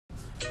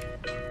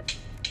Hello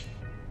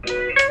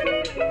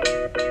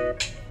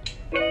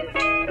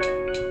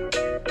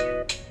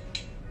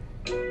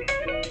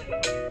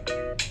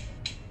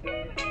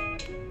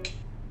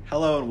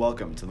and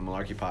welcome to the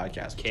Malarkey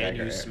Podcast. Can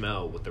you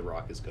smell what the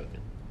Rock is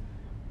cooking?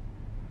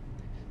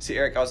 See,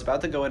 Eric, I was about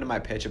to go into my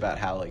pitch about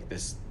how like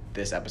this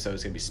episode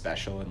is gonna be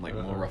special and like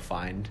more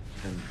refined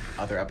than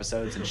other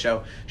episodes, and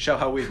show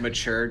how we've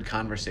matured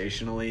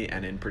conversationally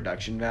and in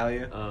production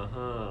value.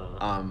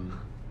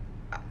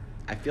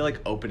 I feel like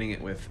opening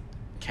it with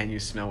 "Can you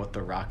smell what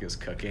the Rock is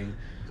cooking"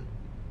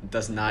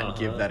 does not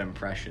give that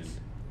impression.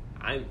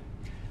 All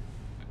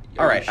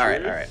right.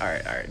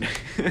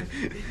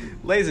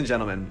 Ladies and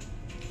gentlemen,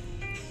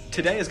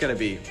 today is going to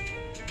be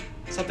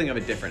something of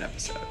a different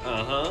episode.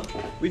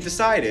 We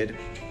decided,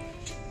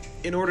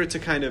 in order to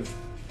kind of,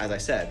 as I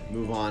said,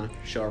 move on,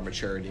 show our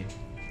maturity,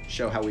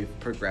 show how we've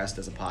progressed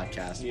as a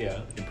podcast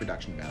in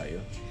production value,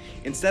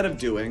 instead of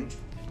doing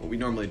what we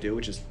normally do,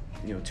 which is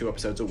 2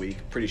 episodes a week,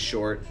 pretty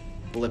short,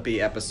 blippy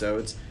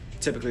episodes,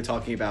 typically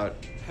talking about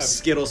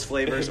Skittles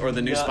flavors or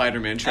the new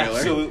Spider-Man trailer.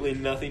 Absolutely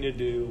nothing to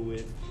do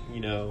with,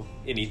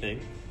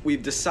 anything.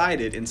 We've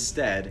decided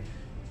instead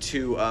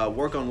to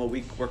work on what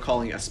we're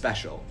calling a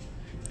special.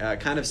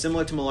 Kind of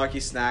similar to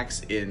Malarkey Snacks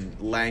in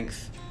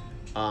length,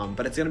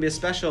 but it's going to be a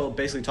special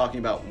basically talking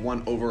about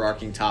one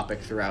overarching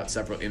topic throughout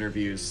several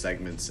interviews,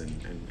 segments,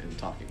 and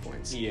talking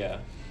points. Yeah.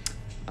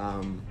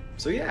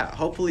 So yeah,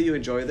 hopefully you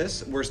enjoy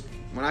this. We're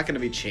not going to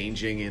be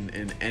changing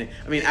in any...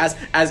 I mean, as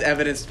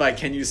evidenced by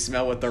 "Can you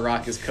smell what the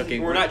Rock is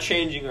cooking?" We're not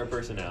changing our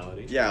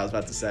personality. Yeah, I was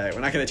about to say.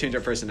 We're not going to change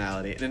our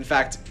personality. And in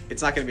fact,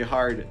 it's not going to be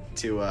hard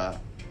to...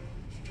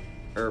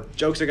 or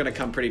jokes are going to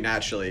come pretty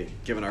naturally,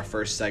 given our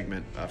first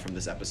segment from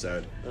this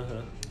episode.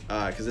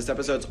 Because this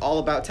episode's all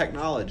about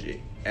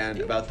technology,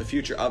 and about the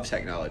future of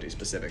technology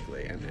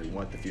specifically, and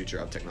what the future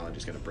of technology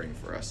is going to bring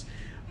for us.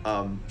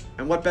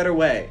 And what better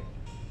way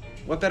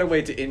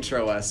to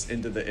intro us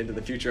into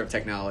the future of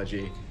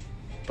technology,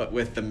 but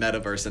with the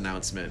metaverse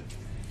announcement.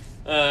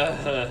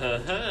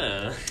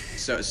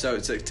 So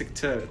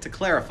to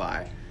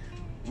clarify,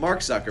 Mark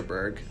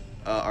Zuckerberg,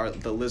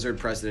 the lizard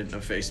president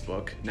of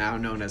Facebook, now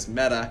known as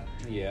Meta.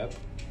 Yep.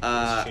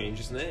 Changed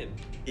his name.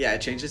 Yeah,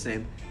 it changed his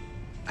name.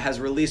 Has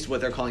released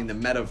what they're calling the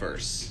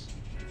metaverse,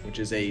 which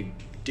is a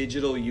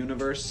digital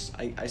universe,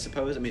 I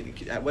suppose. I mean,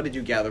 what did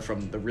you gather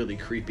from the really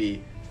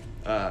creepy...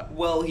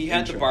 well, he had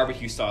intro? The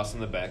barbecue sauce in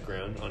the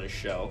background on his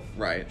shelf.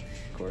 Right,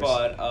 of course.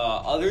 But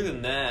other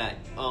than that,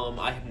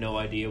 I have no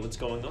idea what's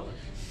going on.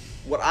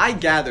 What I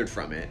gathered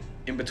from it,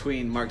 in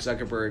between Mark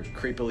Zuckerberg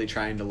creepily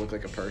trying to look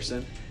like a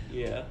person...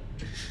 Yeah.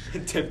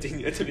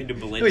 attempting to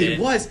blend No, in.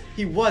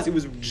 He was. It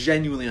was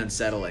genuinely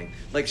unsettling.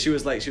 Like, she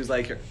was like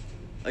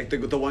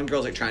the one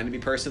girl's like trying to be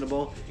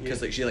personable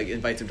because like she like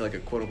invites him to like a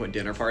quote unquote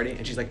dinner party,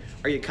 and she's like,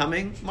 "Are you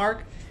coming,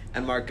 Mark?"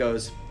 And Mark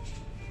goes,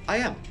 "I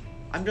am.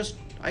 I just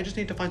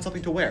need to find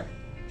something to wear."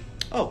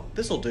 "Oh,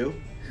 this'll do."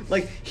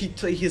 Like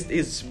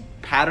his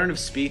pattern of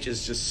speech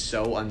is just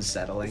so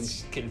unsettling.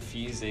 It's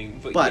confusing,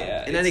 but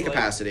yeah, in any like,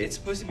 capacity, it's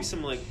supposed to be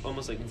some like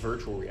almost like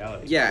virtual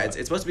reality. Yeah, it's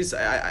supposed to be.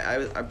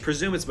 I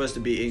presume it's supposed to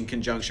be in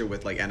conjunction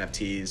with like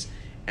NFTs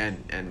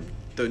and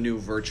the new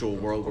virtual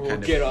world we're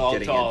kind of getting into. We'll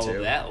get all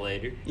of that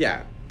later.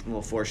 Yeah, a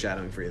little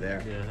foreshadowing for you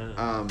there.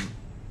 Uh-huh.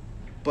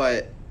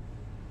 But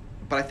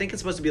I think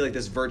it's supposed to be like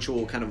this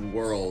virtual kind of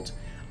world.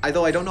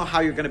 Although I don't know how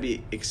you're going to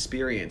be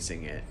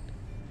experiencing it.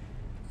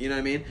 You know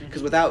what I mean?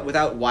 Because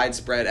without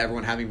widespread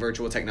everyone having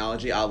virtual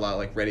technology, a la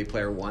like Ready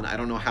Player One, I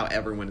don't know how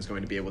everyone is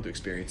going to be able to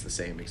experience the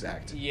same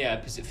exact. Yeah,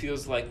 because it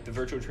feels like the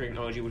virtual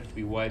technology would have to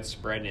be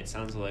widespread, and it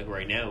sounds like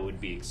right now it would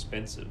be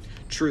expensive.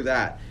 True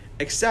that.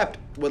 Except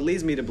what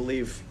leads me to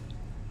believe,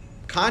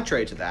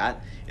 contrary to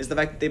that, is the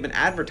fact that they've been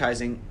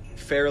advertising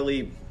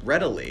fairly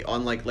readily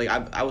on like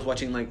I was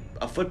watching like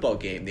a football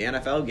game, the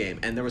NFL game,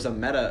 and there was a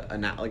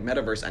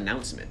metaverse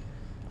announcement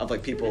of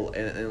like people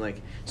and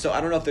like, so I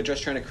don't know if they're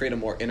just trying to create a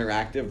more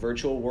interactive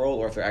virtual world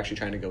or if they're actually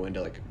trying to go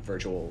into like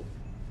virtual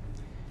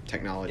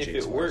technology.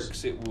 If it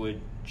works, it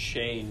would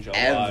change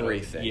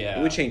everything. Yeah,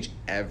 it would change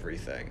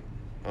everything.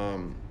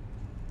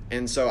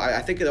 And so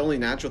I think the only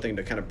natural thing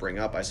to kind of bring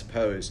up, I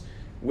suppose,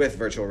 with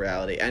virtual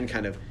reality and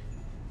kind of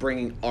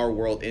bringing our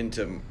world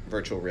into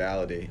virtual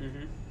reality,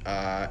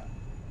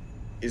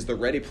 is the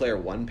Ready Player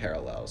One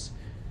parallels.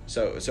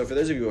 So for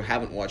those of you who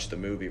haven't watched the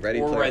movie, read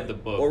the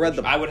book,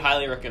 I would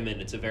highly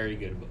recommend. It's a very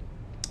good book.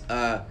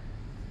 I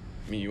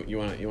mean, you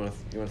want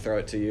to throw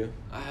it to you?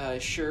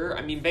 Sure.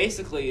 I mean,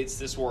 basically, it's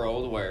this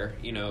world where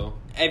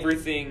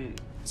everything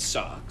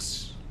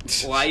sucks.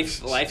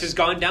 Life has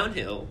gone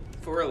downhill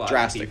for a lot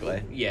drastically.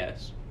 Of people.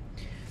 Yes.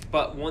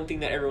 But one thing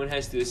that everyone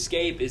has to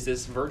escape is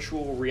this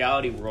virtual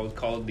reality world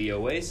called the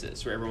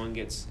Oasis, where everyone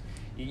gets...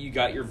 You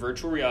got your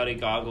virtual reality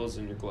goggles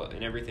and your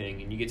and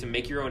everything, and you get to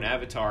make your own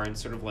avatar and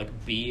sort of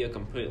like be a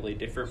completely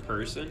different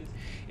person.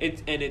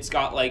 It's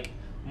got like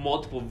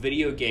multiple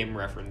video game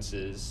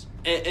references.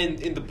 And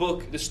in the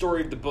book, the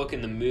story of the book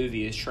and the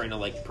movie is trying to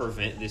like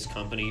prevent this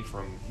company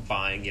from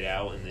buying it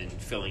out and then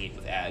filling it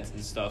with ads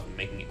and stuff and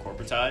making it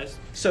corporatized.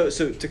 So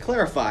to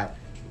clarify,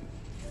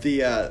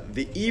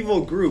 the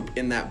evil group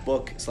in that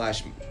book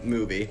 /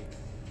 movie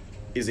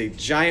is a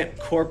giant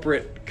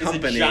corporate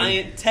company. It's a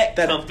giant tech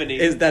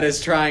company that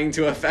is trying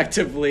to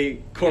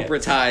effectively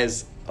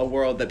corporatize a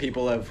world that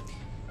people have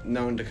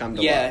known to come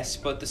to love. Yes,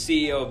 but the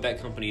CEO of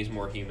that company is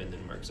more human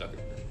than Mark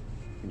Zuckerberg.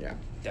 Yeah.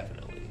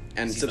 Definitely.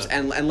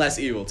 And less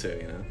evil too,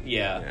 you know.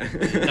 Yeah.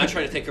 Not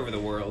trying to take over the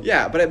world.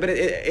 Yeah, but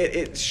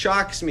it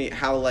shocks me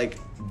how like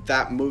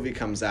that movie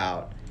comes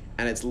out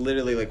and it's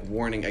literally like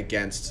warning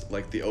against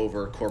like the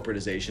over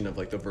corporatization of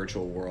like the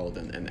virtual world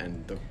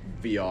and the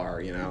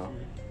VR, you know,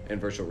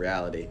 and virtual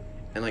reality.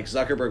 And like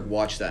Zuckerberg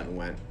watched that and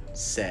went,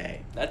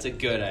 "Say, that's a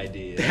good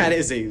idea. That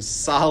is a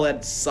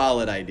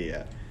solid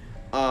idea."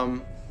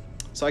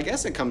 So I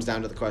guess it comes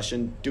down to the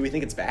question: do we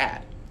think it's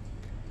bad?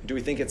 Do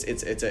we think it's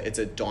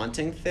a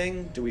daunting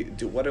thing?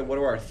 What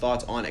are our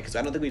thoughts on it? Because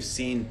I don't think we've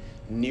seen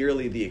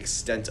nearly the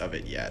extent of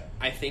it yet.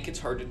 I think it's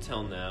hard to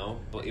tell now,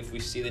 but if we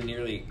see the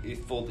nearly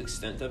full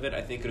extent of it,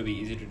 I think it'll be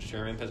easy to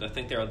determine because I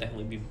think there will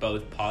definitely be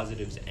both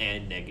positives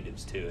and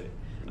negatives to it.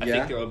 I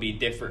think there will be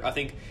different. I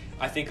think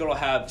it'll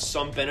have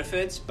some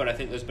benefits, but I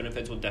think those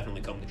benefits will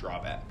definitely come with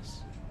drawbacks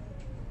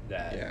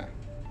that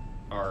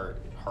are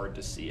hard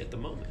to see at the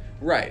moment.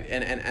 Right,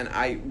 and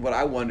what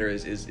I wonder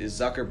is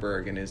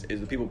Zuckerberg and is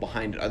the people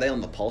behind it, are they on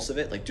the pulse of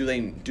it? Like, do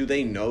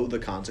they know the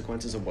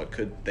consequences of what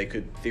they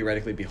could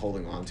theoretically be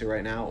holding on to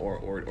right now,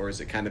 or is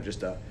it kind of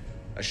just a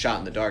shot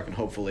in the dark and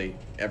hopefully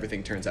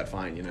everything turns out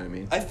fine? You know what I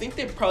mean? I think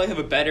they probably have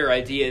a better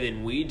idea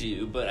than we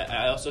do, but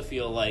I also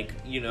feel like,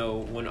 you know,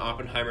 when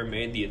Oppenheimer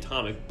made the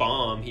atomic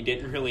bomb, he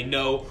didn't really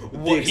know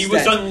what he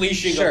was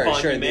unleashing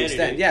upon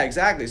humanity. Yeah,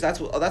 exactly.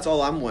 So that's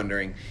all I'm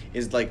wondering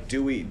is like,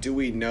 do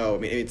we know? I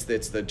mean, it's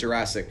the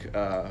Jurassic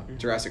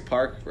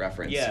Park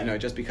reference. Yeah. You know,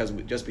 just because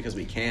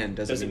we can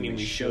doesn't mean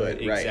we should.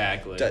 Right?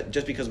 Exactly.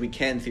 Just because we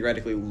can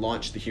theoretically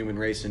launch the human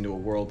race into a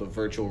world of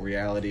virtual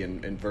reality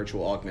and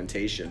virtual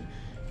augmentation.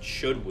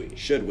 Should we?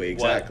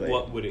 Exactly.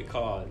 What would it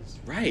cause?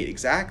 Right,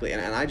 exactly.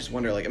 And I just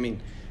wonder, like, I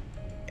mean,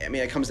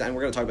 it comes down, and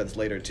we're going to talk about this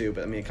later, too,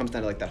 but, I mean, it comes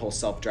down to, like, that whole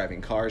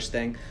self-driving cars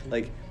thing.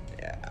 Like,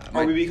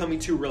 are we becoming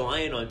too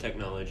reliant on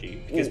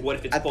technology? Because what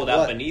if it's pulled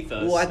out beneath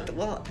us? What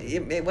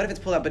if it's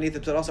pulled out beneath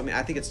us? But also, I mean,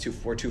 I think it's too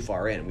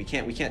far in. We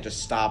can't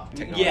just stop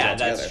technology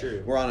altogether. That's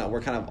true.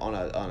 We're kind of on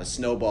a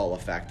snowball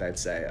effect, I'd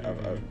say,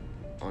 of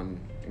on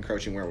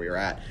encroaching where we are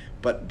at.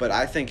 But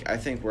I think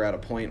we're at a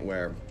point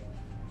where,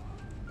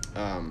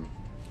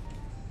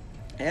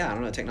 I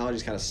don't know.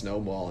 Technology's kind of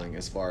snowballing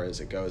as far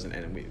as it goes,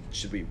 and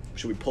should we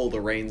pull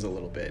the reins a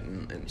little bit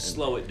and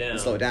slow it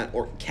down,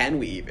 or can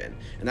we even?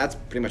 And that's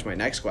pretty much my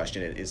next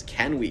question: is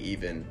can we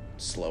even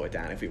slow it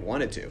down if we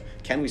wanted to?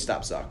 Can we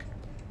stop Zuck?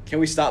 Can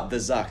we stop the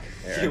Zuck?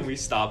 Eric? Can we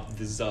stop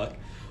the Zuck?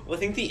 Well, I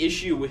think the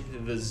issue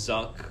with the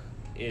Zuck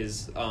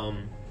is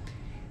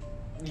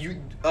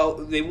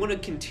they want to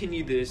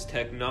continue this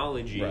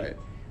technology. Right.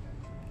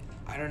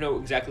 I don't know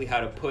exactly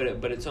how to put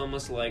it, but it's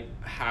almost like,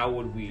 how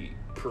would we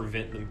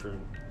prevent them from,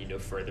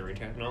 furthering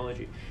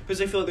technology?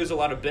 Because I feel like there's a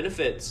lot of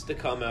benefits to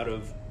come out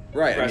of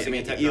progressing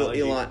in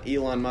technology.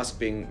 Elon Musk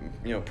being,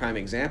 prime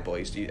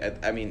example.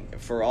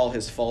 For all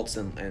his faults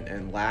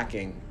and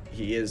lacking,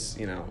 he is,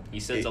 he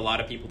sends a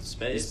lot of people to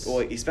space.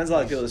 He spends a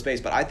lot of people to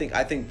space, but I think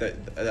that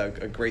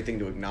a great thing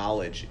to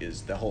acknowledge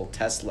is the whole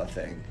Tesla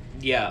thing.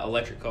 Yeah,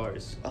 electric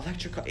cars.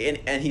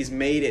 And he's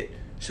made it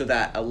so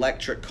that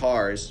electric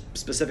cars,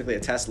 specifically a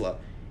Tesla,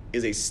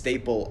 is a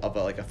staple of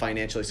a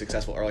financially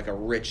successful or like a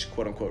rich,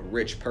 quote unquote,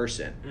 rich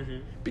person. Mm-hmm.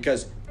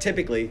 Because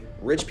typically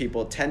rich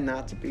people tend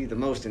not to be the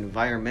most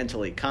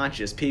environmentally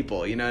conscious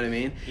people, you know what I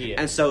mean? Yeah.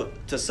 And so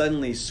to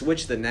suddenly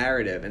switch the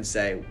narrative and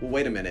say, well,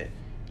 wait a minute,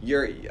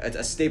 you're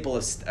a staple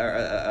of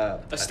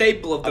a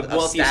staple of the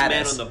wealthiest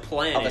man on the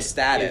planet of a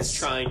status is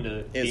trying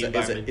to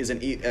is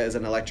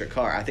an electric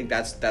car. I think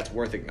that's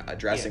worth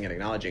addressing and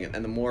acknowledging.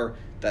 And the more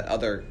that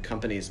other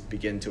companies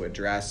begin to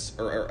address,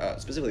 or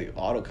specifically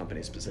auto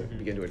companies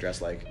begin to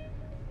address like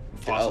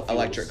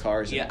electric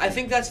cars. Yeah, I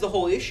think that's the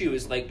whole issue.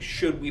 Is like,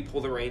 should we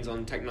pull the reins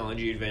on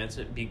technology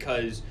advancement?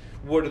 Because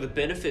what are the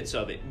benefits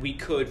of it? We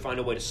could find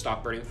a way to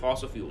stop burning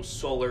fossil fuels,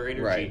 solar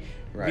energy.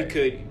 Right. We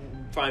could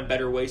find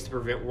better ways to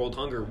prevent world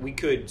hunger. We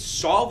could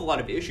solve a lot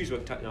of issues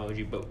with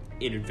technology, but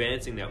in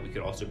advancing that, we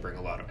could also bring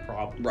a lot of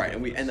problems. Right,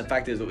 and the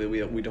fact is that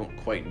we don't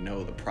quite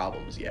know the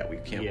problems yet. We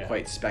can't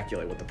quite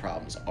speculate what the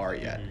problems are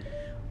yet.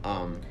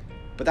 Mm-hmm.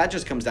 But that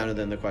just comes down to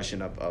then the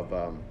question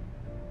of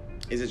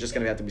is it just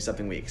going to have to be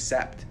something we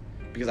accept?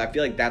 Because I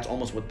feel like that's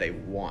almost what they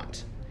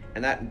want,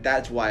 and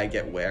that's why I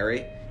get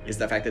wary. Is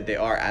the fact that they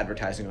are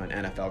advertising on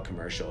NFL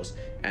commercials,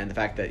 and the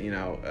fact that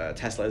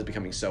Tesla is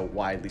becoming so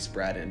widely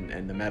spread,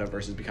 and the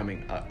metaverse is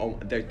becoming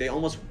they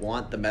almost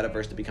want the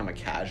metaverse to become a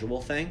casual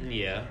thing.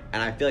 Yeah.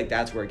 And I feel like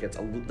that's where it gets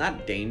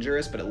not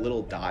dangerous, but a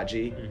little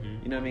dodgy.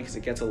 Mm-hmm. You know what I mean? Because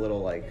it gets a little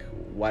like,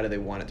 why do they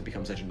want it to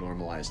become such a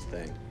normalized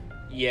thing?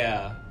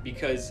 Yeah,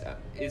 because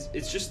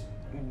it's just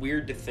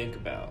weird to think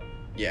about.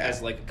 Yeah.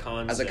 As like a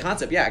concept. As a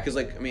concept, yeah. Because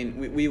like, I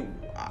mean,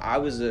 I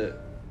was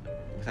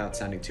without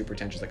sounding too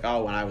pretentious, like,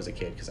 when I was a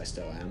kid, because I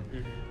still am.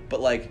 Mm-hmm. But,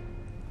 like,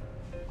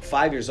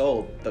 5 years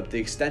old, the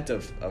extent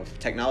of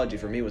technology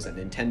for me was a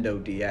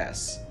Nintendo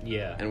DS.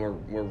 Yeah. And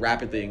we're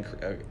rapidly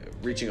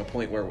reaching a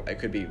point where it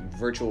could be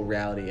virtual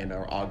reality and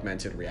or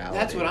augmented reality.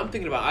 That's what I'm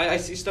thinking about. I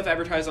see stuff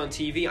advertised on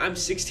TV. I'm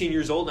 16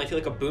 years old and I feel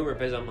like a boomer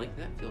because I'm like,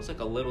 that feels like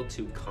a little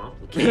too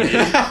complicated.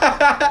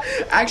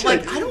 Actually,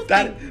 like, I don't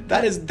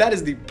that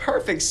is the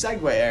perfect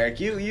segue, Eric.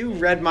 You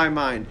read my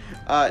mind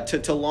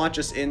to launch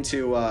us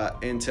into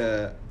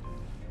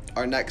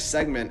our next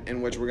segment,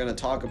 in which we're going to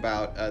talk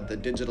about the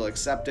digital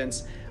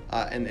acceptance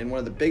and one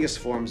of the biggest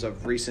forms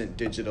of recent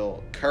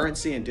digital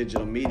currency and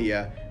digital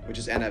media, which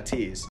is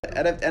NFTs.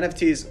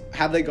 NFTs,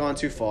 have they gone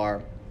too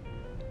far?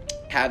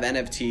 Have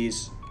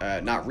NFTs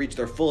not reached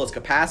their fullest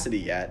capacity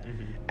yet?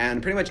 Mm-hmm.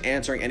 And pretty much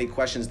answering any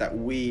questions that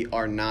we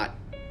are not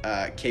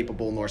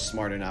capable nor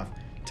smart enough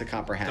to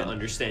comprehend. To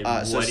understand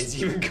what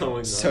is even going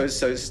on.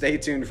 So stay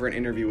tuned for an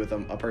interview with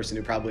a person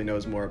who probably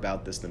knows more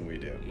about this than we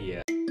do.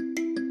 Yeah.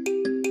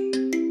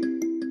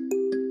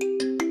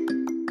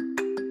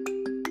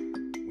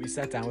 We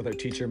sat down with our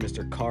teacher,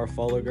 Mr. Carl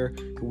Folliger,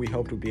 who we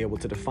hoped would be able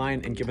to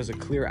define and give us a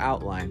clear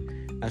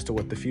outline as to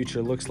what the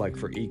future looks like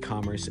for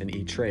e-commerce and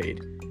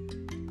e-trade.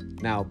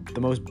 Now,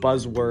 the most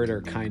buzzword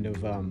or kind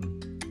of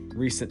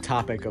recent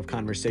topic of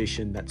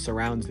conversation that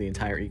surrounds the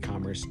entire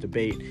e-commerce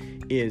debate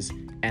is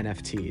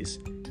NFTs.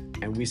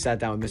 And we sat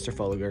down with Mr.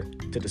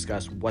 Folliger to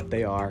discuss what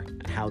they are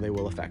and how they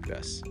will affect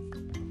us.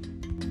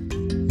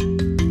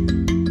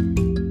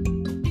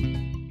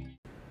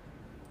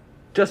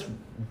 Just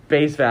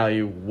base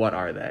value, what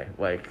are they?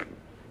 Like,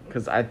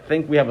 because I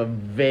think we have a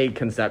vague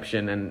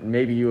conception, and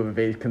maybe you have a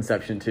vague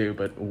conception too,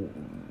 but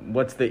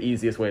what's the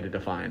easiest way to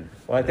define?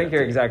 Well, I think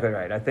you're exactly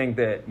right. I think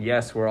that,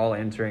 yes, we're all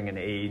entering an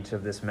age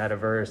of this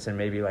metaverse and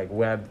maybe like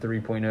Web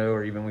 3.0,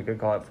 or even we could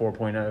call it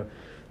 4.0.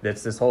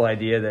 That's this whole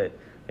idea that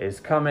is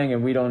coming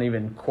and we don't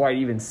even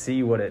quite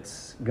see what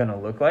it's going to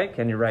look like.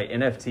 And you're right,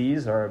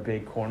 NFTs are a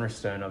big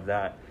cornerstone of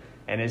that.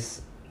 And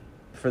it's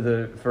for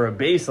a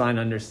baseline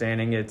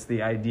understanding, it's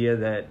the idea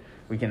that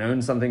we can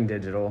own something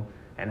digital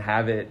and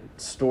have it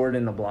stored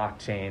in the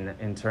blockchain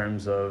in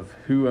terms of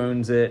who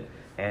owns it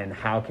and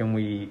how can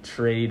we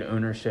trade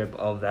ownership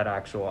of that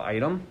actual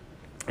item.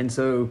 And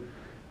so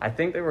I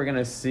think that we're going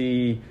to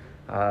see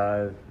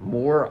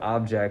more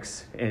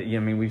objects. I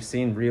mean, we've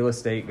seen real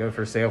estate go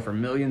for sale for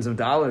millions of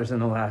dollars in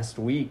the last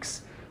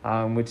weeks,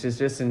 which is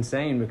just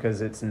insane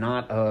because it's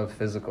not a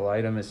physical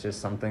item. It's just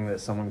something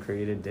that someone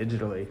created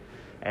digitally.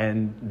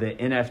 And the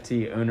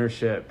NFT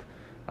ownership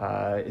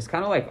is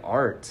kind of like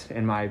art,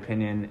 in my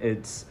opinion.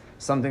 It's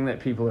something that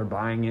people are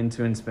buying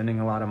into and spending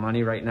a lot of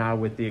money right now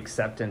with the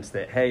acceptance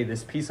that, hey,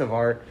 this piece of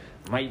art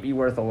might be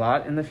worth a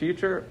lot in the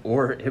future,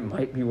 or it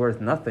might be worth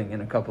nothing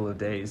in a couple of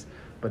days.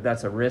 But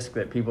that's a risk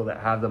that people that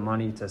have the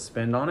money to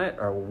spend on it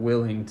are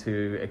willing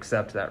to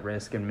accept that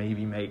risk and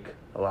maybe make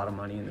a lot of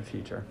money in the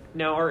future.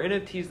 Now, are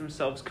NFTs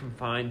themselves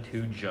confined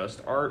to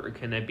just art, or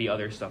can it be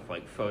other stuff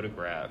like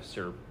photographs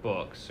or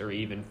books or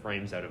even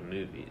frames out of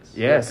movies?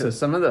 Yeah, so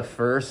some of the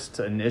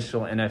first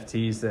initial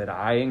NFTs that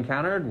I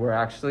encountered were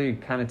actually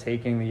kind of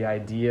taking the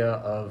idea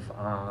of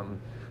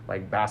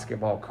like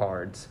basketball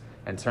cards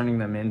and turning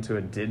them into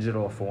a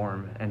digital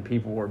form, and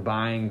people were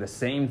buying the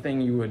same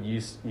thing you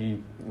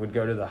would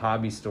go to the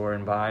hobby store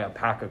and buy a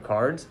pack of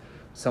cards.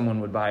 Someone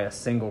would buy a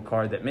single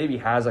card that maybe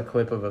has a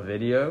clip of a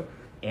video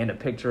and a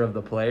picture of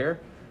the player,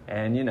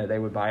 and they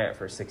would buy it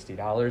for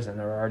 $60 and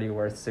they're already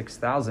worth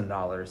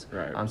 $6,000.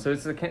 Right. So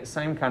it's the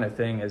same kind of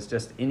thing as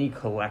just any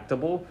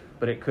collectible,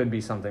 but it could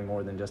be something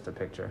more than just a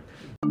picture.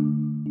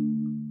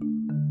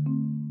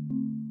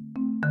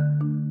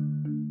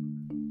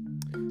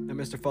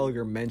 Mr.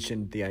 Folliger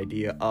mentioned the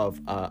idea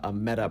of a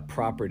meta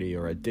property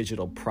or a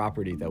digital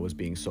property that was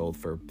being sold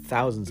for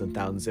thousands and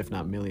thousands, if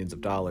not millions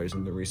of dollars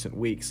in the recent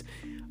weeks.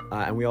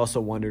 And we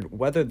also wondered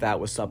whether that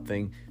was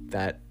something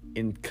that,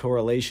 in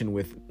correlation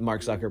with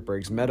Mark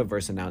Zuckerberg's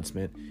metaverse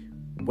announcement,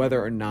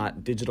 whether or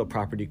not digital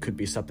property could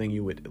be something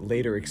you would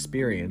later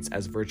experience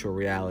as virtual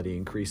reality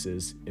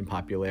increases in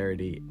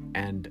popularity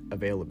and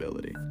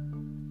availability.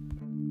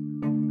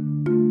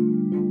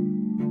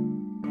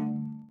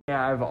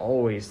 Yeah, I've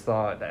always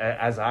thought,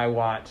 as I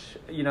watch,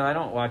 I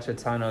don't watch a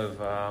ton of,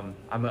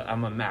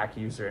 I'm a Mac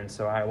user, and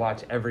so I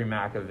watch every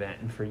Mac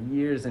event, and for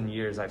years and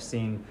years I've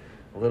seen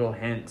little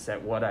hints at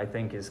what I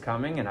think is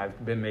coming, and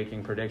I've been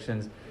making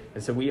predictions.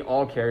 And so we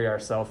all carry our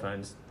cell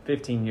phones.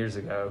 15 years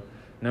ago,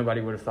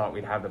 nobody would have thought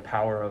we'd have the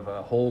power of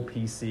a whole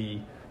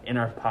PC in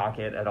our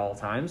pocket at all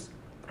times.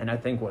 And I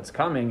think what's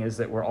coming is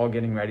that we're all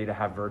getting ready to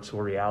have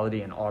virtual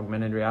reality and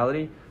augmented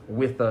reality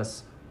with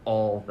us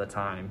all the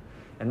time.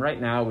 And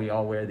right now we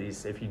all wear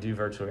these, if you do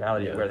virtual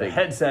reality, you wear the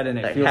headset and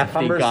it feels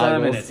cumbersome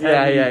goggles. And it's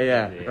heavy,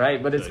 yeah.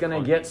 Right? But it's going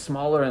to get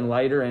smaller and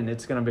lighter, and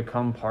it's going to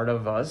become part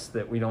of us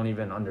that we don't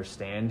even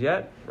understand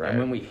yet. Right. And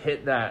when we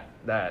hit that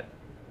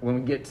when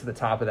we get to the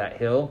top of that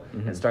hill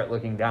and start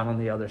looking down on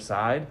the other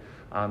side,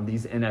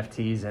 these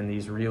NFTs and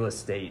these real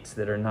estates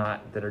that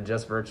are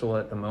just virtual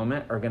at the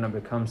moment are going to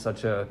become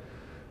such a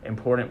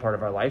important part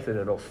of our life that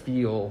it'll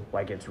feel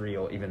like it's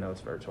real, even though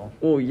it's virtual.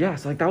 Well,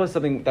 yes, like that was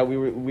something that we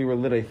were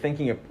literally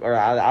thinking of, or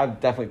I've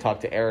definitely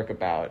talked to Eric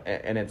about,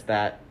 and it's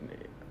that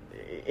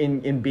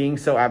in being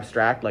so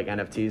abstract, like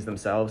NFTs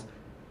themselves,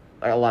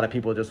 like a lot of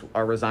people just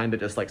are resigned to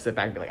just like sit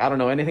back and be like, I don't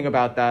know anything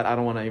about that. I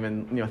don't want to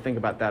even think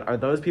about that. Are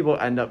those people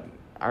going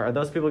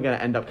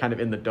to end up kind of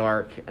in the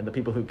dark? And the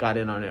people who got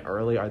in on it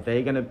early, are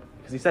they going to?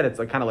 Because he said it's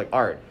like kind of like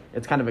art.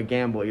 It's kind of a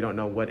gamble. You don't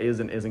know what is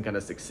and isn't going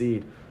to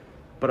succeed.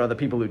 But are the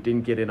people who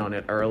didn't get in on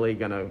it early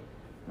going to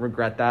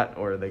regret that,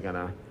 or are they going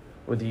to?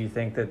 Well, do you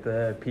think that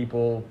the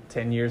people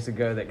 10 years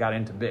ago that got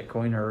into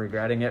Bitcoin are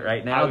regretting it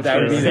right now? I was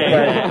going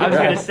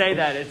to say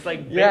that. It's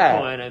like Bitcoin.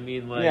 Yeah. I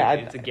mean, like,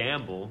 it's a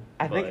gamble.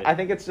 I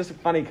think it's just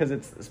funny because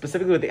it's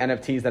specifically with the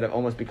NFTs that have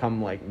almost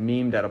become like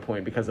memed at a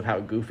point because of how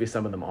goofy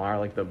some of them are,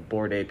 like the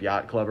Bored Ape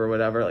Yacht Club or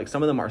whatever. Like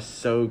some of them are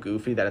so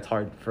goofy that it's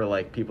hard for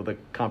like people to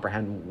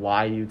comprehend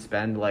why you'd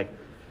spend like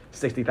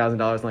 $60,000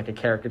 on like a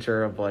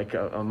caricature of like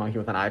a monkey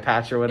with an eye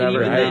patch or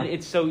whatever. And even then,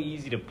 it's so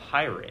easy to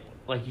pirate.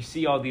 Like, you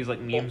see all these, like,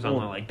 memes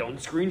online, like, don't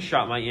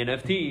screenshot my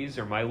NFTs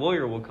or my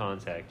lawyer will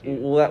contact you.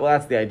 Well,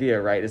 that's the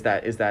idea, right? Is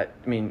that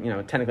I mean,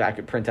 technically I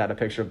could print out a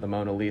picture of the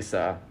Mona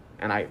Lisa,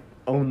 and I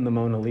own the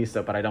Mona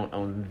Lisa, but I don't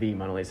own the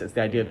Mona Lisa. It's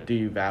the idea of, do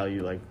you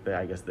value, like,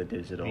 the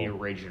digital... The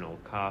original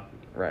copy.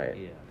 Right.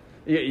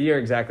 Yeah. You're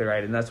exactly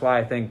right. And that's why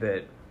I think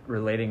that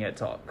relating it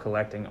to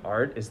collecting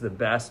art is the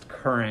best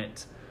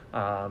current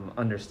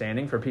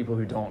understanding for people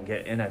who don't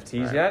get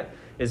NFTs yet,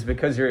 is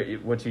because you're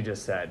what you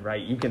just said,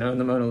 right? You can own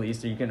the Mona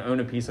Lisa, you can own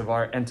a piece of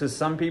art, and to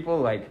some people,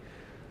 like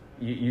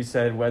you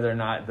said, whether or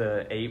not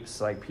the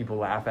apes, like people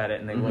laugh at it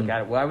and they look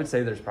at it. Well, I would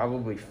say there's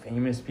probably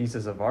famous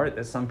pieces of art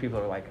that some people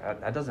are like,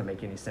 that doesn't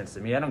make any sense to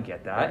me. I don't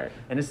get that. Right.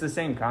 And it's the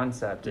same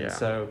concept. And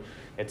so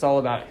it's all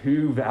about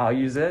who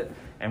values it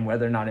and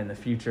whether or not in the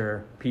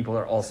future people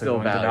are also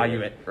going to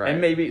value it. Right. And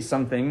maybe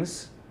some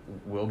things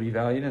will be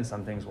valued and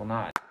some things will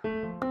not.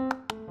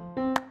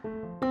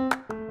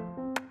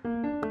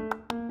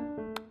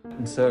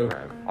 And so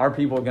are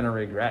people going to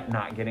regret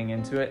not getting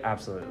into it?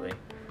 Absolutely.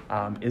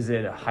 Is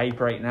it a hype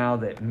right now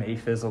that may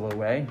fizzle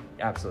away?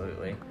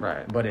 Absolutely.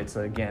 Right. But it's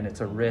a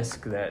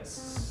risk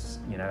that's,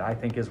 I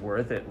think is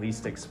worth at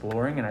least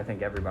exploring, and I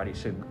think everybody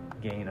should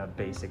gain a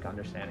basic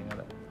understanding of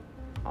it.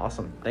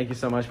 Awesome. Thank you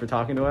so much for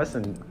talking to us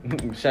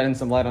and shedding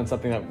some light on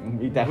something that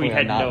we definitely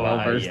had are not no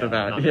well versed idea.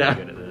 about. Not Yeah.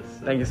 good at this.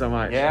 Thank you so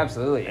much. Yeah,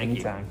 absolutely. Thank you.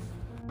 Anytime.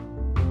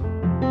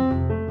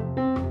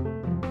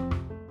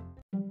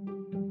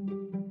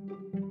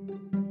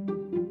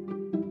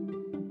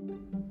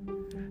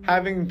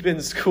 Having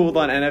been schooled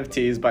on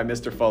NFTs by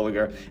Mr.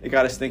 Folliger, it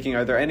got us thinking,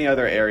 are there any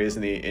other areas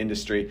in the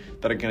industry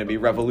that are going to be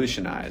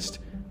revolutionized?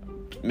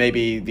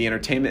 Maybe the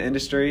entertainment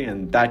industry,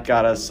 and that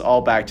got us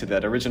all back to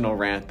that original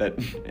rant that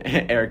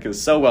Eric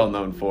is so well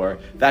known for,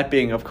 that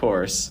being, of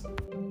course...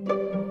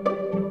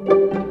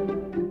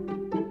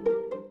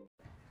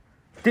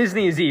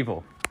 Disney is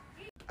evil.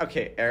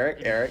 Okay,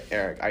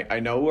 Eric,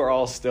 I know we're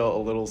all still a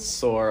little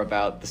sore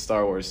about the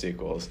Star Wars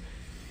sequels,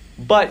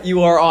 but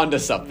you are onto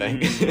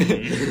something.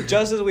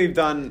 Just as we've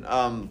done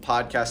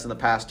podcasts in the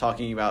past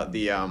talking about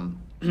the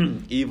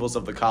evils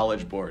of the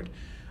College Board,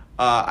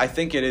 I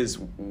think it is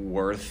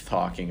worth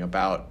talking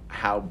about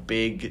how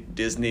big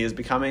Disney is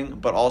becoming,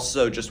 but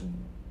also just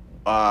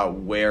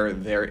where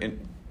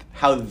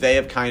how they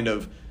have kind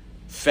of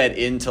fed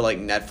into like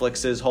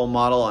Netflix's whole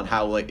model on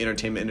how like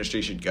entertainment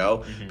industry should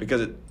go,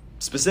 because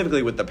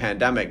specifically with the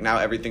pandemic, now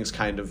everything's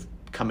kind of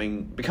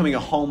becoming a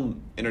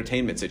home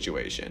entertainment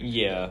situation.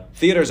 Yeah.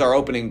 Theaters are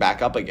opening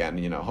back up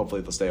again,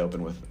 hopefully they'll stay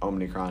open with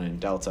Omicron and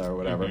Delta or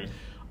whatever.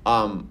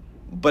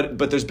 But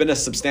there's been a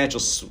substantial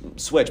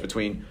switch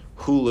between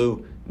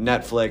Hulu,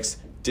 Netflix,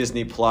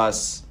 Disney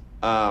Plus,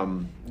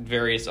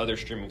 various other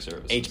streaming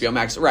services. HBO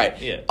Max, right.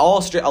 Yeah. A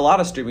lot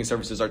of streaming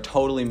services are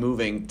totally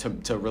moving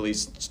to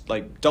release,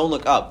 like, Don't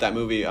Look Up, that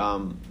movie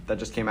that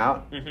just came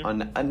out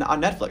on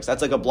Netflix.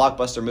 That's like a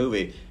blockbuster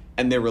movie,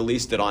 and they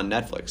released it on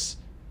Netflix.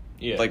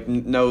 Yeah. Like,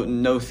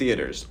 no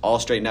theaters, all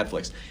straight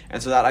Netflix.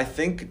 And so that, I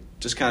think,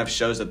 just kind of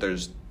shows that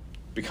there's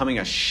becoming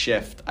a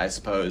shift, I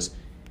suppose,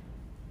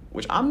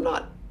 which I'm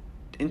not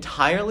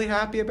entirely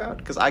happy about,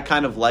 because I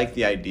kind of like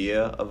the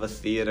idea of a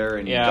theater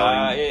and going...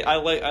 I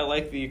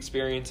like the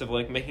experience of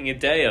like making a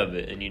day of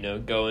it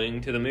and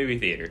going to the movie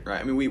theater. Right.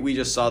 I mean, we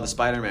just saw the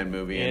Spider-Man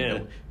movie, Yeah.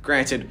 and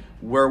granted,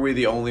 were we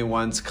the only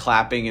ones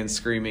clapping and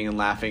screaming and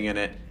laughing in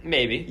it?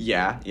 Maybe.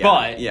 Yeah.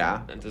 But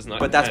yeah. that does not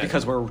But that's count.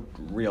 because we're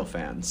real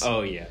fans.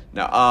 Oh yeah.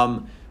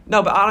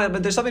 No,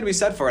 but there's something to be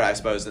said for it, I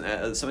suppose,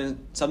 and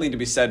something to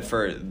be said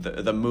for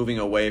the moving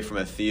away from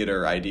a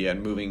theater idea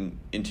and moving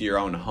into your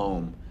own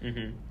home.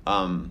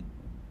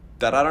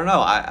 That I don't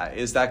know.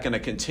 Is that going to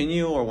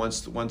continue, or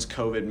once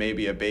COVID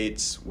maybe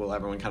abates, will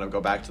everyone kind of go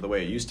back to the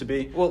way it used to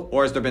be? Well,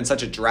 or has there been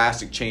such a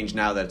drastic change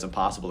now that it's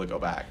impossible to go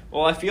back?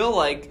 Well, I feel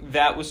like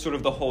that was sort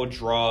of the whole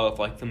draw of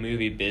like the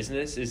movie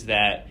business, is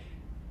that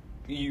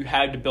you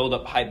had to build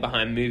up hype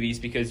behind movies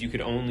because you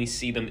could only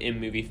see them in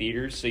movie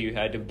theaters, so you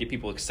had to get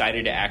people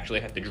excited to actually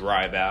have to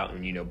drive out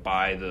and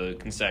buy the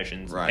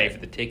concessions and pay for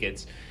the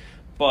tickets.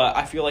 But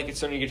I feel like it's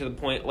starting to get to the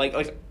point,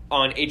 like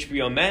on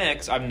HBO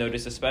Max, I've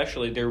noticed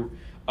especially, there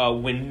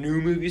when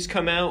new movies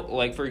come out,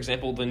 like, for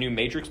example, the new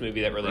Matrix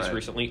movie that released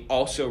recently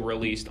also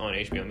released on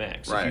HBO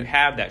Max. If you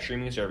have that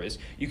streaming service,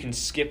 you can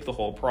skip the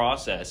whole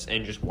process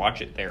and just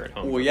watch it there at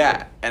home. Well,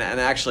 yeah, and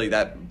actually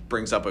that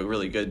brings up a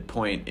really good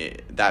point,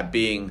 that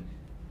being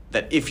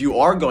that if you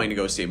are going to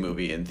go see a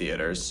movie in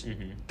theaters,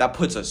 that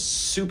puts a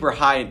super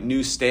high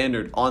new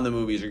standard on the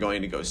movies you're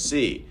going to go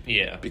see.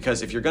 Yeah.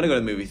 Because if you're going to go to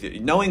the movie theater,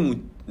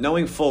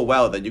 knowing full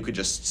well that you could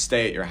just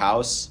stay at your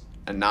house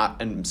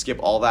and skip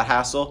all that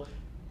hassle,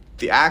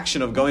 the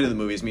action of going to the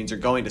movies means you're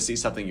going to see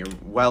something you're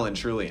well and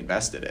truly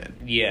invested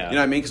in. Yeah. You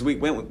know what I mean? Because we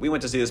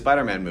went to see the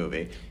Spider-Man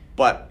movie,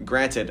 but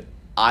granted,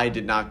 I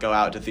did not go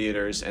out to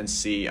theaters and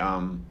see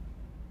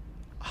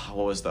what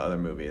was the other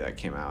movie that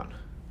came out?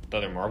 The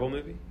other Marvel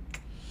movie?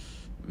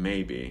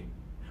 Maybe.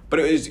 But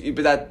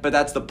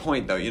that's the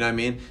point, though. You know what I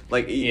mean?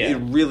 Like, it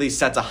really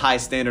sets a high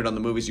standard on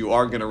the movies you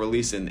are going to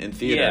release in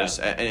theaters.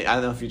 Yeah. And I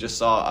don't know if you just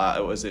saw,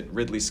 was it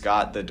Ridley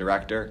Scott, the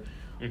director,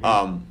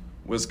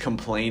 was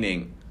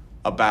complaining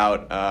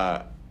about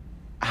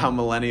how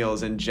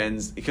millennials and Gen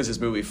Z, because his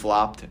movie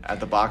flopped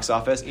at the box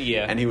office,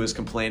 and he was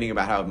complaining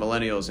about how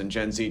millennials and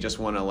Gen Z just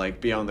want to,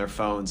 like, be on their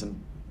phones.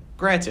 And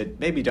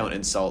granted, maybe don't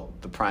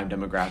insult the prime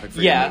demographic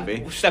for your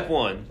movie. Yeah, step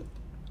one.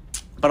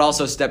 But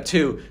also step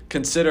two,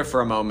 consider for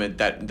a moment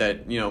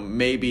that you know,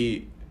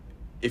 maybe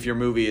if your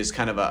movie is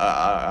kind of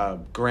a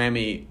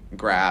Grammy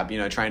grab, you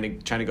know,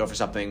 trying to go for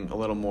something a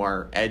little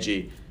more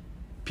edgy,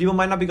 people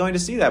might not be going to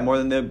see that more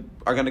than they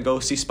are going to go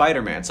see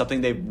Spider-Man,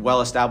 something they've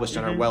well established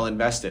and are well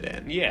invested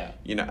in. Yeah.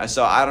 You know,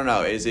 so I don't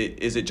know. Is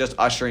it just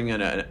ushering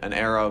in an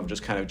era of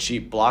just kind of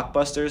cheap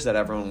blockbusters that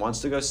everyone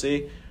wants to go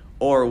see,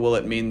 or will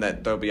it mean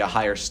that there'll be a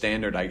higher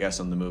standard, I guess,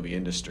 on the movie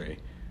industry?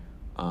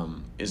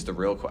 Is the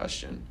real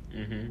question.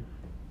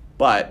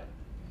 But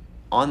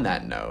on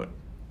that note,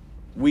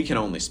 we can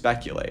only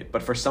speculate.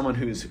 But for someone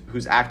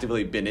who's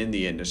actively been in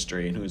the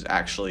industry and who's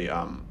actually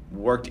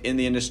worked in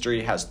the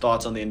industry, has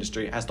thoughts on the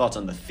industry, has thoughts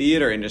on the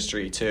theater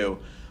industry too,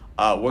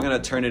 we're going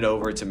to turn it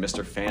over to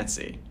Mr.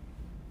 Fancy.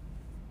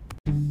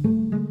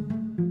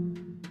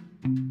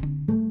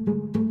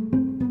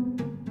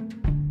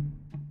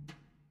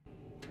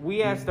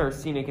 We asked our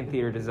scenic and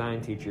theater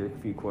design teacher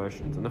a few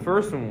questions, and the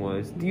first one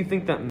was, do you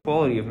think that the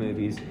quality of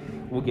movies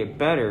will get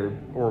better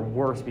or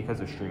worse because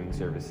of streaming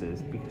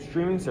services? Because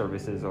streaming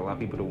services allow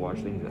people to watch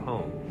things at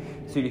home.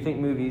 So do you think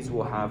movies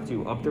will have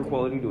to up their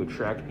quality to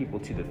attract people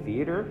to the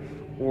theater,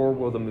 or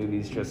will the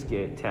movies just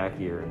get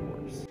tackier and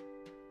worse?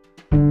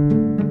 I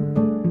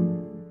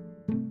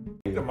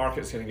think the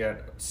market's going to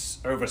get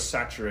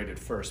oversaturated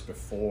first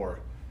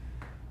before...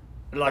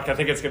 Like, I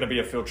think it's going to be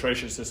a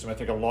filtration system. I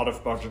think a lot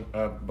of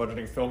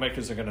budgeting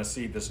filmmakers are going to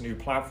see this new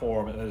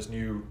platform and this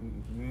new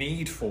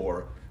need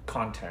for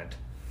content.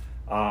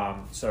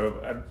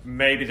 So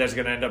maybe there's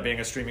going to end up being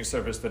a streaming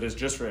service that is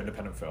just for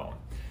independent film.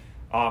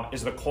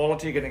 Is the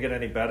quality going to get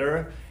any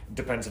better?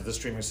 Depends if the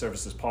streaming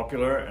service is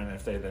popular and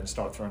if they then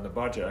start throwing the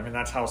budget. I mean,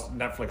 that's how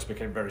Netflix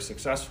became very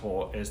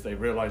successful, is they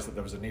realized that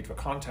there was a need for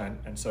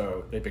content, and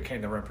so they became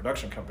their own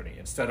production company.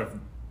 Instead of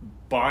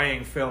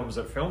buying films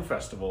at film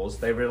festivals,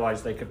 they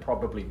realized they could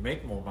probably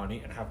make more money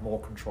and have more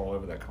control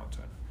over their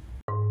content.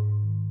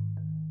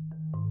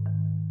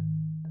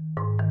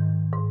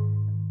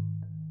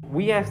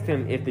 We asked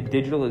him if the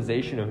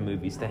digitalization of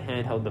movies to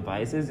handheld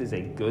devices is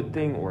a good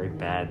thing or a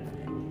bad thing.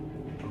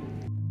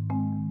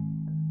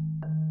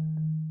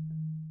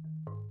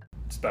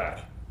 It's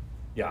bad.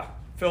 Yeah.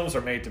 Films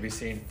are made to be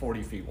seen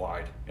 40 feet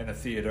wide in a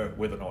theater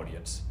with an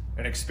audience.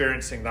 And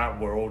experiencing that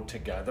world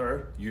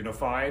together,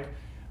 unified,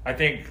 I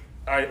think...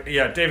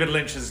 David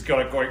Lynch has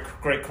got a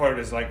great quote,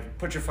 is like,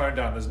 put your phone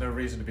down, there's no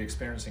reason to be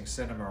experiencing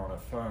cinema on a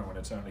phone when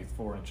it's only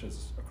 4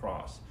 inches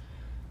across.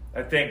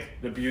 I think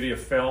the beauty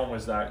of film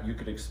was that you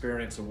could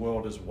experience a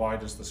world as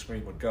wide as the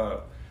screen would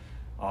go.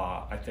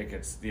 I think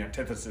it's the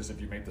antithesis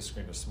if you make the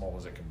screen as small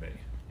as it can be.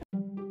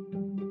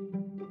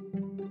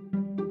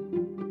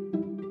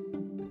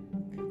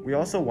 We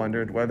also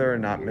wondered whether or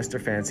not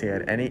Mr. Fancy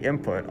had any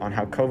input on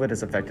how COVID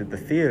has affected the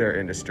theater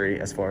industry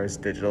as far as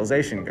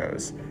digitalization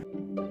goes.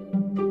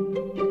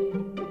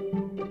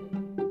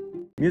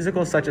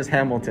 Musicals such as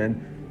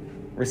Hamilton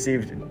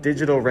received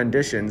digital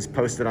renditions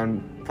posted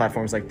on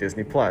platforms like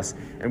Disney+,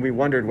 and we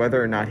wondered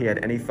whether or not he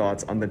had any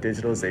thoughts on the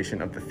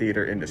digitalization of the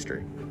theater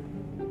industry.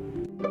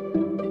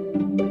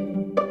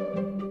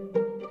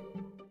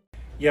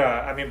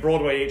 Yeah, I mean,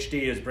 Broadway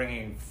HD is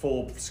bringing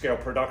full-scale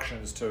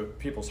productions to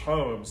people's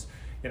homes.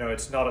 You know,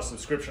 it's not a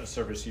subscription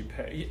service you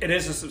pay. It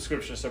is a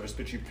subscription service,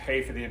 but you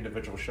pay for the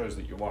individual shows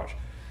that you watch.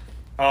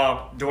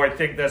 Do I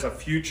think there's a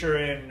future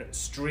in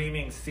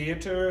streaming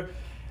theater?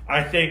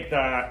 I think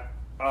that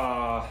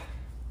I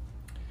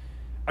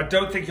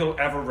don't think you'll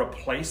ever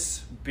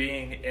replace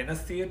being in a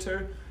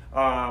theater.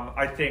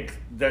 I think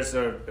it's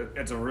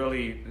a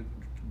really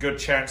good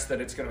chance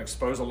that it's going to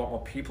expose a lot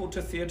more people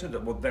to theater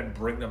that will then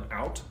bring them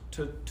out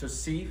to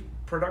see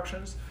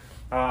productions.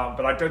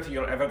 But I don't think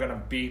you're ever going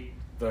to beat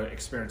the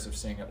experience of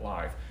seeing it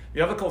live.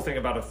 The other cool thing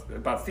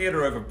about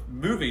theater over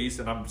movies,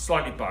 and I'm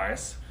slightly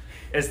biased,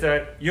 is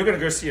that you're going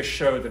to go see a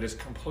show that is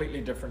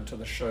completely different to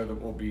the show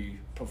that will be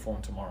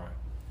performed tomorrow.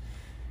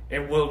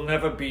 It will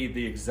never be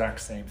the exact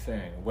same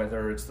thing,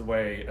 whether it's the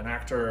way an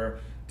actor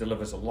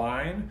delivers a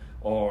line,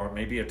 or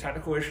maybe a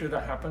technical issue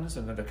that happens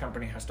and that the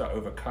company has to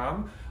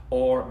overcome,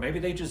 or maybe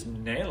they just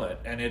nail it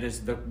and it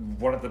is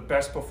one of the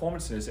best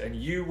performances and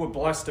you were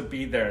blessed to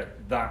be there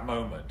at that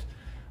moment.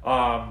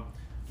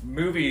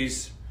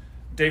 Movies,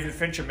 David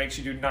Fincher makes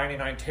you do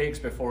 99 takes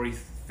before he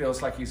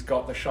feels like he's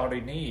got the shot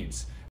he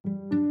needs.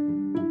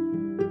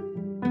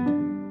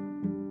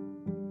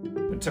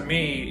 To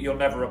me, you'll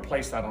never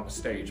replace that on a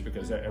stage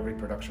because every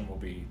production will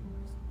be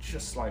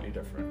just slightly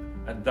different.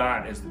 And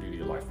that is the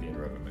beauty of live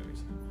theater over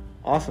movies.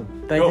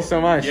 Awesome. Thank you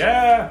so much.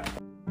 Yeah.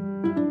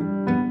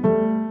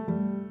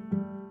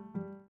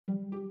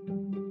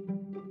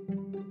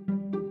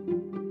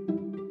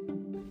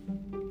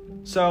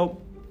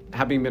 So,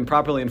 having been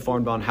properly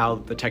informed on how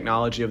the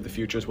technology of the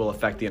futures will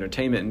affect the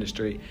entertainment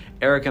industry,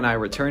 Eric and I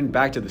returned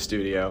back to the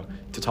studio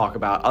to talk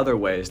about other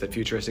ways that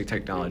futuristic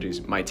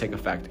technologies might take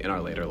effect in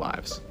our later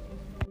lives.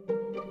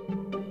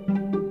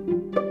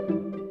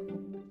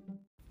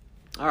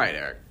 All right,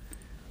 Eric.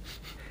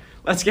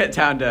 Let's get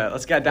down to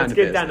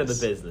the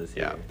business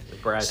here.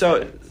 Yeah.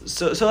 So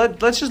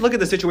let's just look at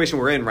the situation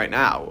we're in right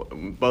now.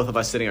 Both of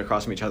us sitting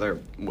across from each other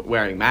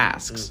wearing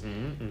masks.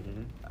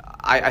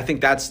 I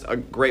think that's a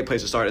great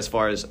place to start as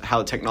far as how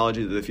the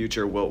technology of the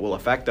future will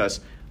affect us.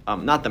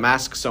 Not the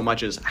masks so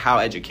much as how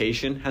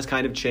education has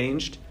kind of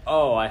changed.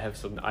 Oh, I have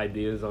some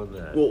ideas on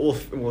that.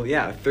 Well,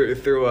 yeah, through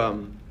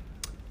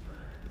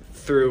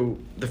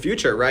the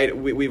future, right?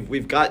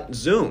 We've got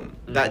Zoom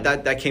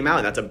that came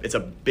out. And it's a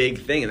big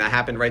thing, and that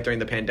happened right during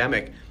the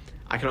pandemic.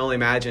 I can only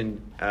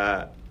imagine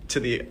to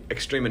the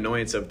extreme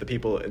annoyance of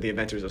the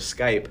inventors of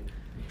Skype.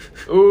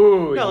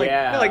 Ooh,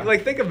 yeah.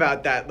 Like think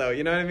about that though.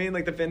 You know what I mean?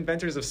 Like the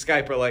inventors of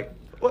Skype are like,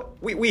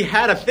 what? We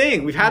had a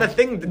thing. We've had a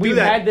thing to do that. We've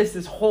had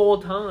this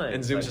whole time.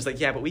 And Zoom's just like,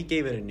 yeah, but we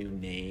gave it a new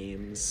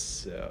name,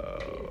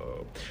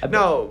 so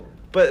no.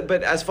 But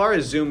as far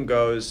as Zoom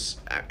goes,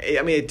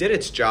 I mean, it did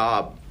its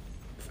job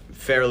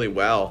fairly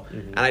well,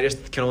 and I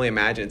just can only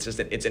imagine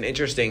it's an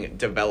interesting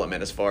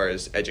development as far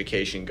as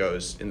education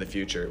goes in the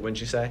future, wouldn't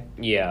you say?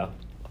 Yeah.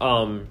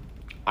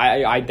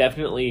 I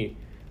definitely,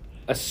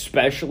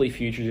 especially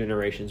future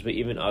generations, but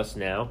even us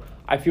now,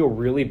 I feel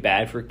really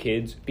bad for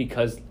kids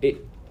because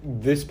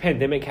this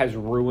pandemic has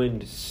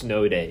ruined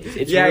snow days.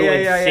 It's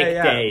ruined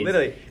sick days.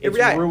 Literally. It's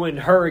ruined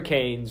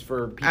hurricanes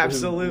for people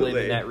who live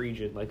in that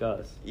region like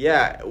us.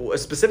 Yeah,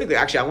 specifically,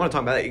 actually, I want to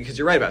talk about that because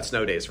you're right about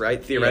snow days,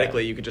 right?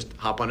 Theoretically, you could just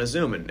hop on a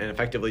Zoom and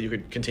effectively you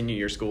could continue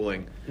your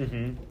schooling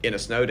in a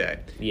snow day.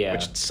 Yeah.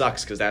 Which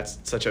sucks because that's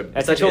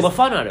all the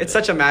fun out of it. It's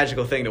such a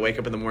magical thing to wake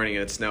up in the morning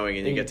and it's snowing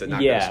and you get to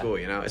not go to school,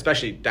 you know?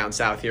 Especially down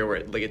south here where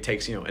it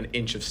takes, an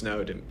inch of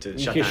snow to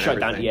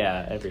shut down everything.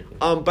 Everything.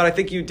 But I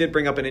think you did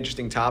bring up an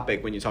interesting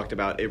topic when you talked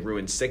about it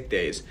ruined sick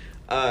days,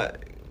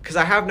 because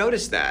I have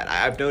noticed that.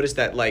 I've noticed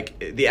that like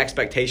the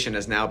expectation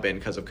has now been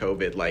because of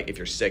COVID. Like if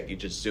you're sick, you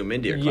just Zoom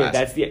into your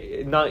class. Yeah,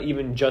 that's not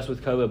even just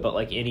with COVID, but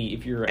like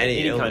if you're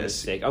any kind of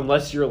sick,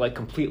 unless you're like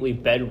completely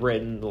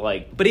bedridden,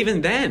 like. But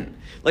even then,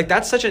 like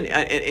that's such an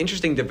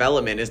interesting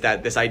development. Is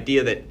that this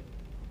idea that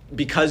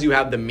because you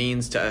have the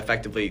means to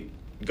effectively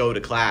go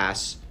to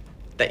class,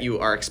 that you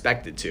are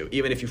expected to,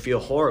 even if you feel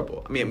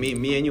horrible. I mean,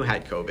 me and you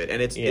had COVID,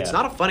 and it's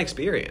not a fun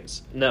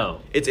experience. No,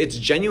 it's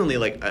genuinely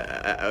like.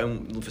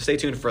 Stay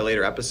tuned for a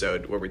later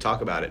episode where we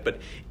talk about it.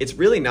 But it's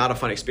really not a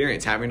fun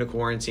experience having to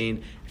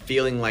quarantine,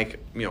 feeling like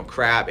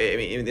crap. I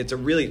mean, it's a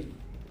really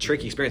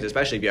tricky experience,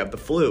 especially if you have the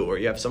flu or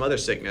you have some other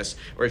sickness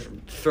or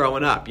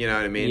throwing up. You know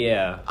what I mean?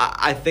 Yeah.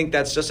 I think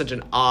that's just such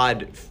an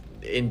odd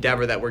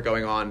endeavor that we're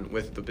going on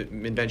with the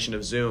invention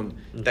of Zoom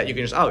that you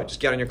can just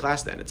get on your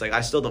class then. It's like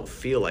I still don't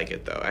feel like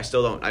it though.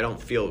 I don't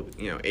feel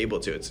able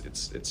to. It's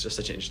just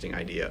such an interesting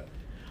idea.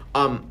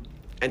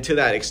 And to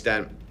that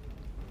extent,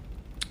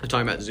 we're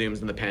talking about Zooms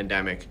and the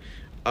pandemic.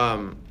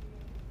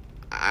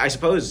 I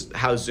suppose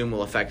how Zoom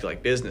will affect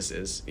like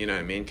businesses. You know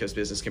what I mean? Because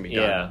business can be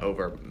done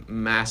over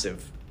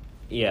massive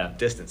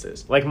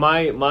distances. Like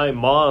my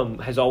mom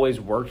has always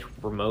worked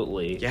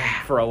remotely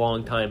for a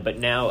long time, but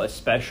now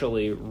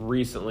especially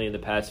recently in the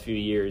past few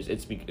years,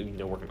 it's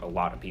working. A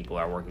lot of people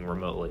are working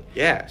remotely.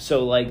 Yeah.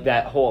 So like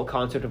that whole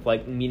concept of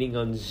like meeting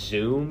on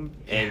Zoom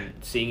and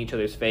seeing each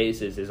other's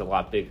faces is a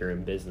lot bigger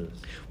in business.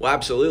 Well,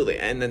 absolutely,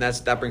 and then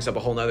that brings up a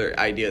whole other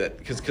idea that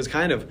because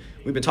kind of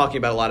we've been talking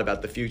about a lot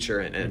about the future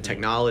and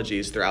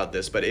technologies throughout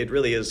this, but it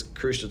really is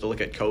crucial to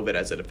look at COVID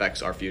as it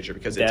affects our future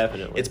because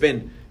it's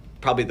been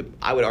probably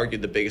I would argue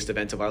the biggest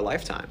event of our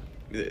lifetime.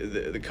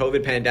 the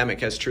COVID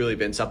pandemic has truly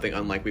been something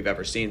unlike we've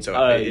ever seen. So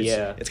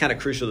it's kind of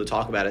crucial to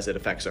talk about as it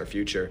affects our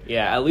future.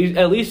 Yeah, at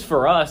least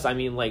for us. I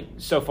mean, like,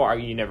 so far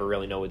you never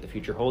really know what the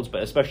future holds,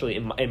 but especially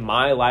in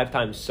my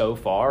lifetime so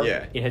far,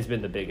 it has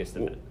been the biggest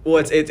event. Well,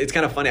 it's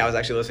kind of funny. I was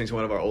actually listening to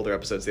one of our older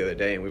episodes the other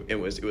day, and it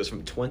was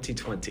from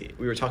 2020.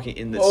 We were talking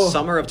in the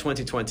summer of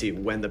 2020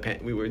 when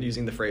we were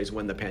using the phrase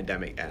 "when the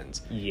pandemic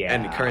ends." Yeah,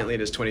 and currently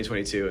it is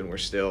 2022, and we're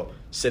still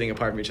sitting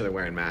apart from each other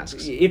wearing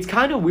masks. It's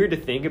kind of weird to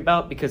think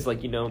about because,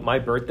 like, my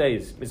birthday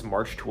is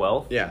March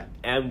 12th. Yeah,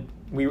 and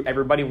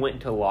everybody went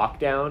into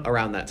lockdown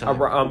around that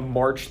time. On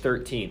March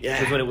 13th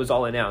was when it was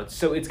all announced.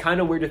 So it's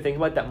kind of weird to think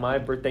about that my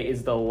birthday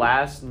is the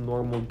last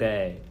normal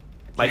day.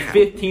 My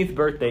 15th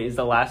birthday is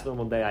the last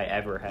normal day I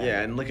ever had.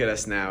 Yeah, and look at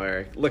us now,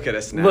 Eric. Look at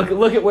us now.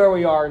 Look at where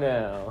we are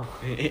now.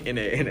 in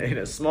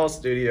a small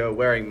studio,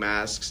 wearing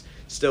masks,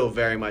 still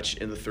very much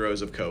in the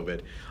throes of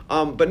COVID.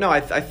 But no,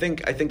 I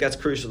think that's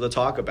crucial to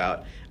talk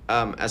about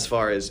as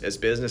far as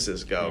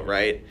businesses go,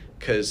 right?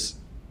 Because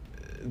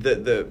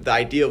the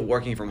idea of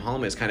working from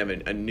home is kind of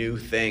a new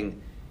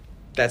thing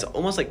that's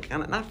almost like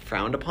kind of not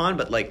frowned upon,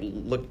 but like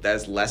looked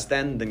as less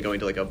than going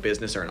to like a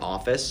business or an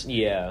office.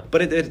 Yeah.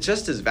 But it's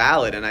just as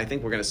valid, and I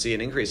think we're going to see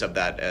an increase of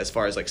that as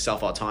far as like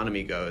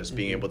self-autonomy goes,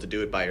 being able to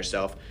do it by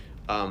yourself.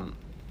 And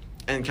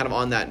kind of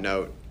on that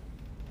note,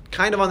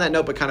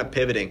 but kind of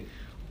pivoting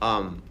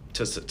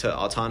to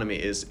autonomy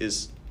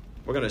is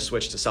we're going to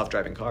switch to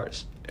self-driving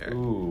cars. Eric.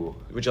 Ooh.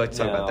 Would you like to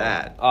talk about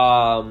that?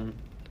 I'm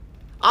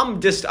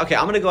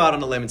going to go out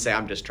on a limb and say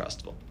I'm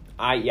distrustful.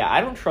 I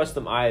don't trust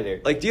them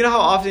either. Like, do you know how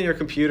often your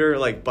computer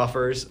like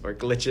buffers or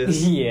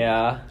glitches?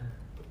 Yeah.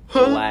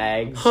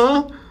 Lags.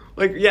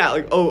 Like, yeah,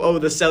 like,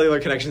 the cellular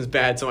connection's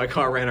bad, so my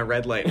car ran a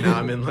red light. Now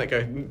I'm in like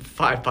a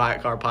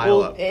 5-car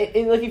pileup.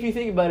 And like, if you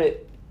think about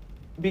it,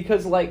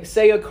 because like,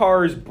 say a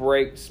car's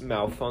brakes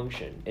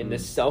malfunction in the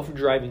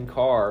self-driving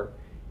car,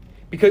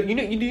 because do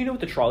you know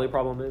what the trolley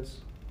problem is?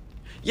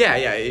 Yeah,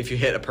 if you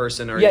hit a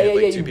person or you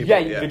hit two people.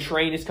 Yeah, the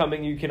train is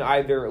coming. You can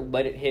either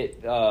let it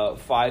hit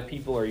 5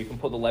 people, or you can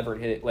pull the lever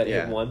and let it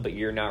hit one, but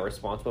you're not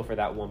responsible for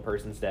that one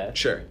person's death.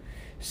 Sure.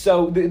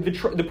 So the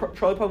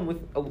trolley problem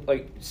with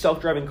like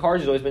self-driving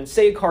cars has always been,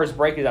 say a car's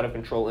brake is out of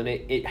control and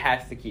it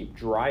has to keep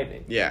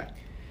driving. Yeah.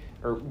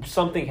 Or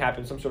something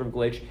happens, some sort of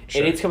glitch,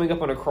 sure. and it's coming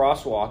up on a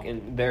crosswalk,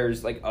 and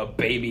there's like a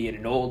baby and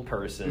an old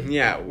person.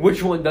 Yeah.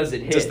 Which one does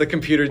it hit? Does the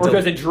computer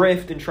does it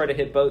drift and try to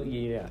hit both?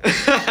 Yeah.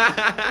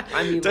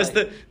 I mean, does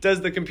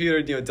the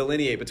computer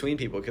delineate between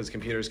people, because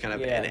computers kind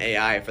of an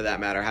AI for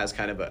that matter has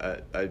kind of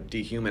a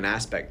dehuman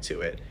aspect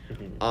to it.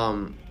 Mm-hmm. I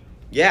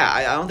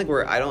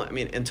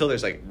mean until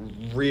there's like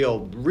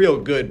real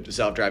good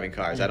self-driving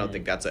cars, I don't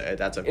think that's a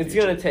it's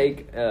going to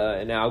take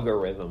an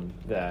algorithm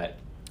that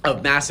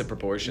of massive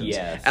proportions.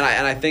 Yes. And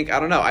I think, I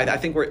don't know, I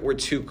think we're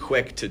too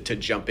quick to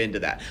jump into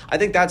that. I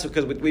think that's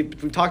because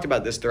we've talked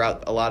about this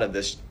throughout a lot of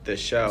this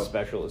show. The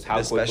special is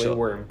how quickly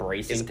we're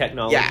embracing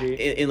technology. Yeah,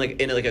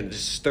 in a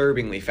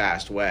disturbingly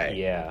fast way.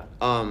 Yeah.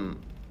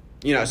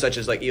 Such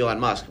as like Elon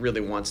Musk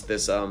really wants the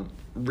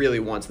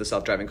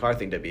self-driving car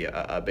thing to be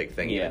a big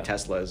thing. Yeah.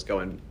 Tesla is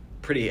going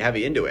pretty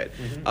heavy into it.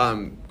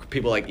 Mm-hmm.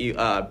 People like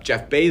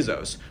Jeff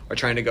Bezos are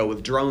trying to go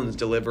with drones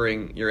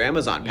delivering your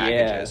Amazon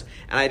packages.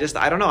 And I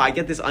don't know, I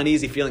get this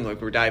uneasy feeling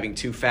like we're diving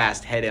too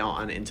fast head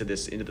on into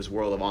this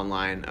world of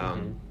online,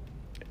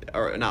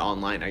 or not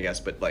online, I guess,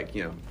 but like,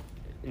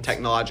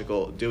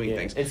 technological doing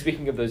things. And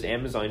speaking of those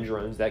Amazon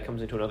drones, that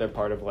comes into another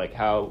part of like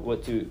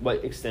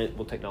what extent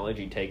will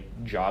technology take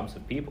jobs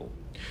of people?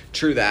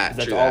 True that.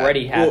 That's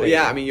already happening. Well,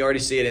 yeah, I mean, you already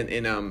see it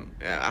in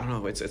I don't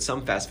know, it's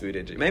some fast food.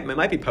 It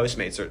might be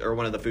Postmates or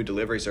one of the food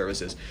delivery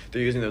services.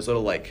 They're using those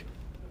little like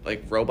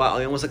robot,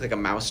 almost like a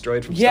mouse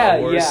droid from Star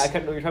Wars. Yeah, I kind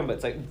of know what you're talking about.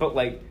 It's like,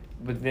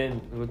 but then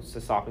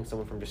what's stopping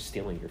someone from just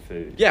stealing your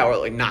food? Yeah, or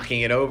like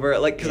knocking it over.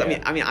 Like, because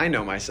I mean, I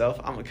know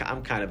myself. I'm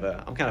kind of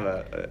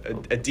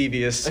a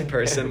devious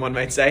person, one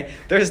might say.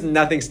 There's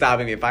nothing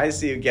stopping me if I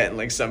see you getting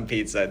like some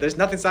pizza. There's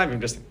nothing stopping me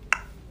from just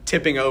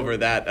tipping over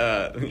that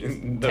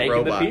the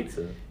robot. The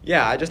pizza.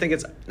 Yeah, I just think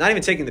it's not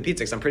even taking the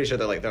pizza, because I'm pretty sure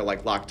they're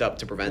locked up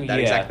to prevent that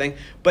exact thing.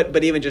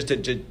 But even just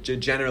to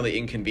generally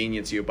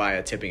inconvenience you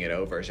by tipping it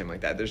over or something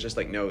like that. There's just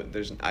like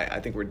I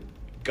think we're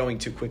going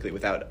too quickly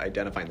without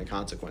identifying the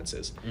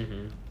consequences.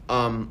 Mm-hmm.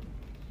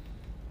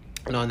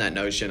 And on that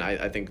notion,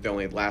 I think the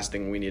only last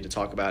thing we need to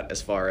talk about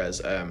as far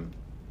as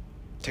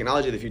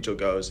technology of the future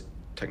goes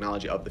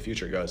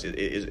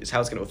is how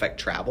it's going to affect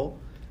travel.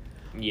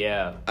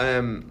 Yeah.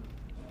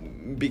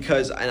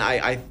 Because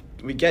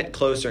we get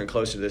closer and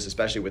closer to this,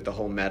 especially with the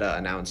whole Meta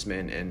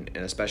announcement and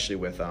especially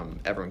with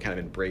everyone kind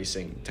of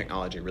embracing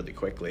technology really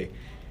quickly.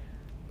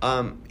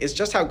 It's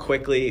just how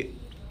quickly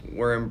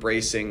we're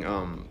embracing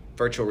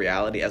virtual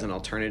reality as an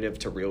alternative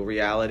to real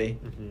reality.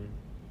 Mm-hmm.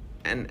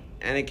 And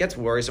it gets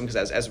worrisome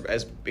because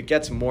as it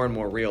gets more and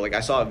more real. Like,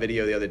 I saw a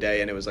video the other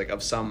day, and it was like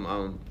of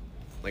some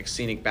like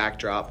scenic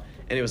backdrop,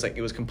 and it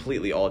was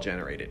completely all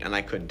generated, and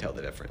I couldn't tell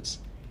the difference.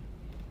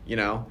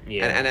 Yeah.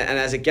 And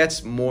as it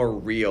gets more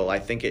real, I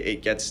think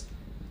it gets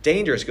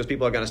dangerous because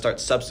people are going to start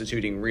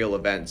substituting real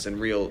events and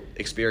real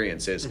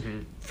experiences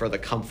for the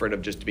comfort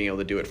of just being able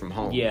to do it from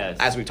home. Yes.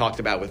 As we talked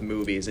about with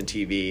movies and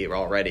TV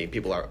already,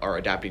 people are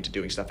adapting to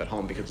doing stuff at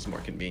home because it's more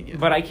convenient.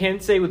 But I can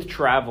say with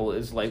travel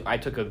is like I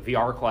took a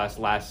VR class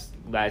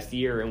last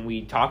year and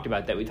we talked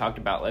about that. We talked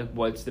about like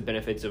what's the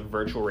benefits of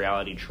virtual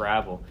reality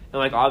travel. And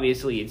like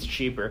obviously it's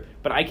cheaper,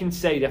 but I can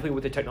say definitely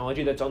with the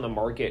technology that's on the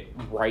market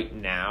right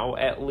now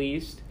at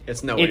least,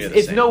 it's nowhere near the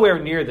it's same. nowhere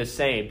near the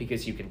same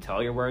because you can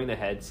tell you're wearing the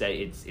headset.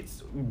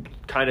 It's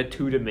kind of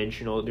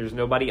two-dimensional. There's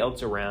nobody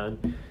else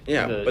around.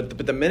 Yeah, but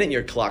the minute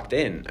you're clocked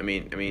in, I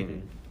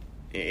mean,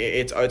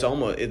 it's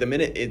almost the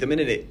minute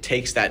it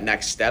takes that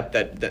next step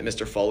that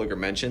Mr. Folliger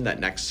mentioned, that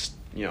next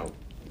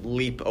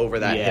leap over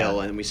that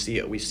hill, and we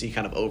see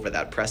kind of over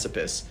that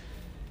precipice.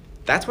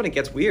 That's when it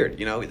gets weird.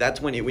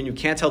 That's when you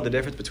can't tell the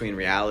difference between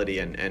reality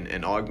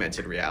and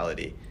augmented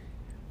reality.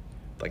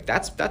 Like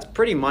that's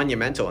pretty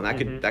monumental,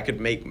 and that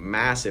could make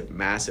massive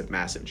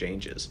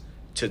changes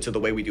to the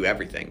way we do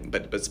everything.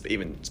 But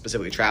even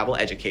specifically travel,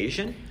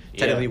 education.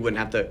 Technically, you wouldn't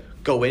have to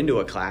go into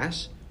a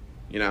class,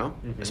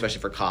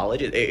 especially for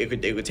college. It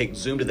could take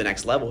Zoom to the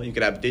next level. You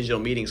could have digital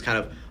meetings, kind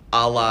of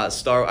a la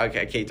I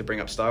hate to bring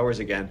up Star Wars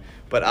again,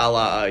 but a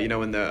la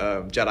when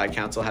the Jedi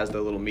Council has their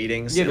little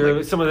meetings.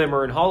 Yeah, some of them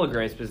are in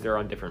holograms because they're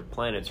on different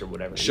planets or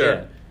whatever. Sure.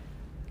 Yeah.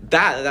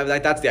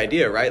 That's the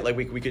idea, right? Like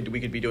we could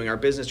be doing our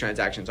business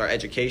transactions, our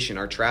education,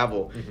 our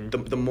travel.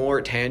 The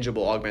more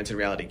tangible augmented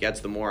reality gets,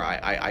 the more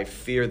I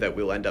fear that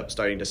we'll end up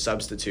starting to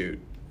substitute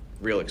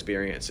real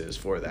experiences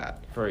for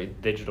that. For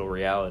digital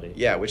reality.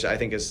 Yeah, which I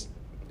think is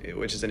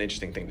an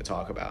interesting thing to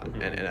talk about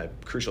and a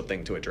crucial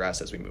thing to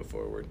address as we move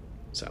forward.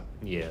 So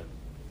yeah.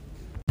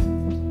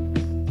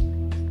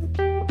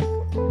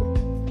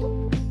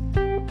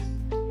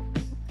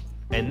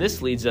 And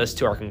this leads us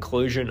to our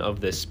conclusion of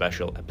this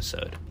special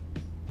episode.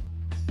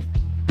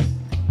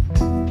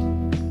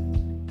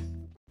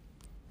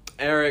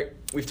 Eric,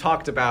 we've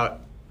talked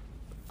about,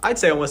 I'd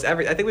say almost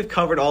I think we've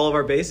covered all of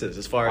our bases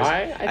as far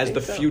as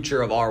the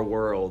future of our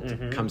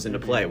world comes into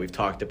play. We've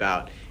talked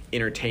about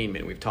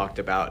entertainment. We've talked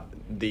about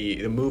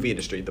the movie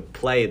industry, the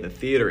play, the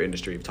theater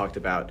industry. We've talked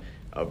about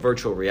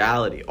virtual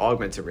reality,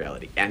 augmented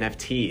reality,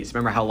 NFTs.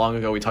 Remember how long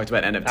ago we talked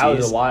about NFTs? That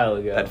was a while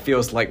ago. That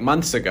feels like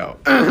months ago.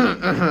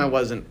 It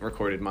wasn't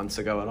recorded months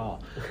ago at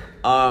all.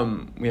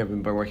 We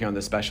haven't been working on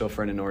this special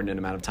for an inordinate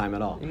amount of time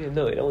at all. Yeah,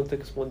 no, it only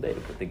took us one day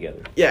to put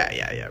together.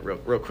 Yeah.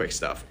 Real quick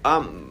stuff.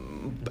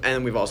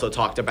 And we've also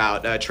talked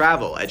about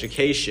travel,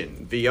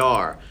 education,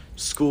 VR,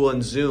 school,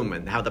 and Zoom,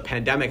 and how the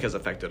pandemic has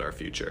affected our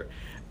future.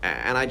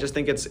 And I just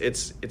think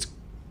it's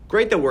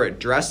great that we're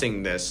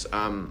addressing this,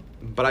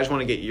 but I just want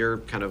to get your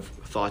kind of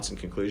thoughts and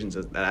conclusions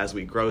as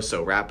we grow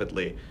so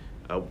rapidly.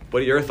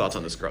 What are your thoughts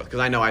on this growth? Because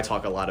I know I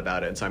talk a lot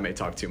about it, and so I may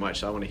talk too much,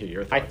 so I want to hear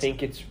your thoughts. I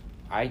think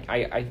I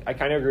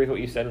kind of agree with what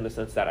you said in the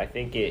sense that I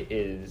think it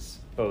is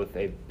both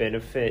a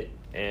benefit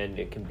and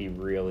it can be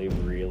really,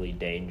 really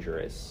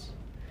dangerous.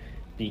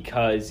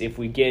 Because if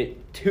we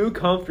get too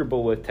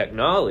comfortable with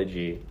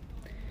technology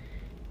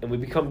and we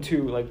become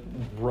too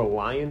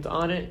reliant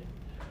on it,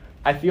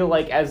 I feel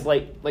like as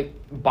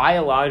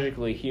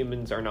biologically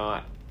humans are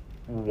not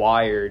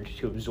wired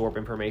to absorb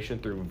information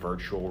through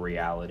virtual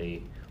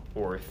reality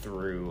or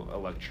through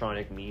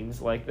electronic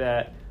means like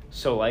that.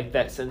 So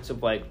that sense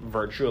of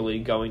virtually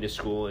going to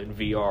school in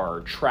VR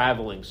or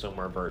traveling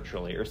somewhere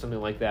virtually or something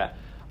like that,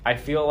 I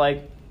feel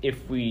like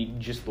if we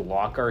just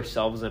lock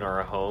ourselves in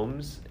our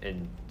homes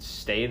and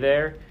stay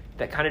there,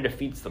 that kind of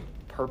defeats the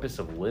purpose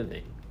of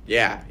living.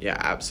 Yeah,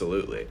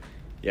 absolutely.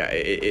 Yeah,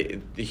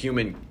 the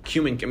human. I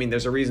mean,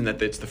 there's a reason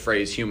that it's the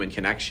phrase "human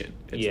connection."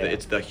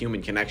 It's the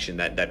human connection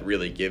that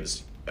really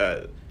gives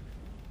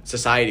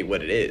society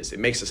what it is. It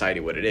makes society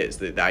what it is.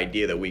 The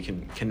idea that we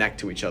can connect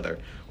to each other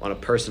on a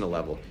personal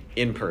level,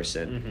 in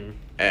person,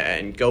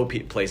 and go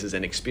places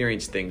and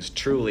experience things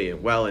truly in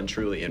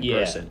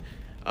person,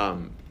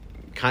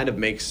 kind of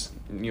makes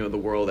the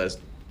world as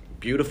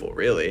beautiful,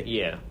 really.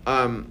 Yeah.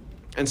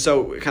 And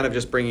so, kind of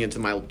just bringing it to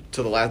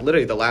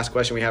the last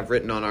question we have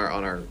written on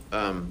our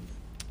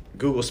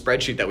Google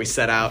spreadsheet that we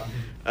set out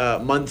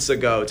months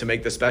ago to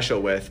make the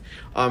special with,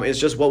 is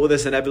just what will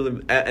this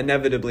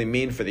inevitably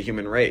mean for the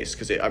human race?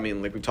 Because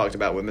like we talked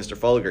about with Mr.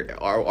 Folliger,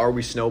 are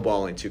we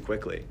snowballing too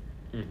quickly?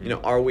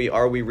 Are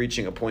we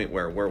reaching a point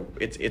where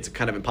it's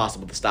kind of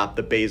impossible to stop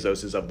the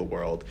Bezoses of the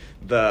world,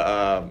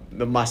 the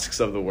Musks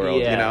of the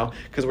world?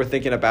 Because we're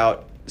thinking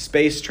about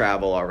space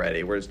travel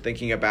already. We're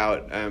thinking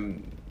about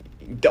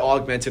the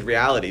augmented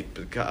reality.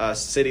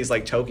 Cities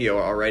like Tokyo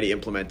are already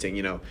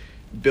implementing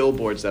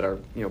billboards that are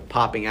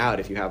popping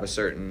out if you have a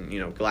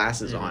certain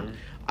glasses on.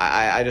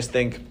 I just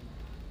think,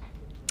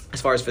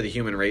 as far as for the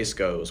human race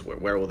goes,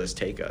 where will this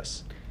take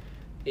us?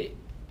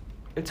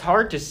 It's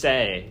hard to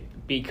say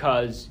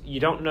because you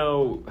don't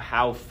know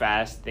how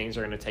fast things are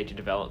going to take to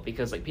develop.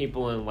 Because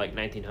people in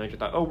 1900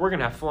 thought, we're going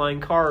to have flying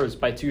cars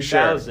by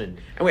 2000.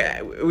 Sure.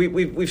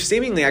 And we've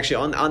seemingly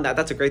actually on that.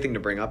 That's a great thing to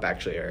bring up,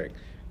 actually, Eric,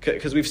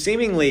 because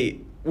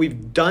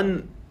we've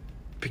done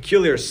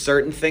peculiar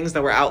certain things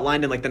that were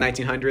outlined in like the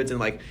 1900s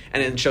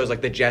and in shows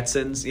like the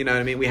Jetsons. You know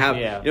what I mean? We have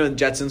the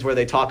Jetsons where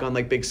they talk on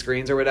like big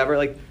screens or whatever.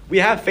 Like we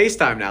have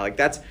FaceTime now. Like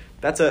that's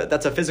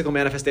a physical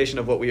manifestation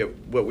of what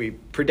we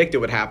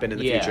predicted would happen in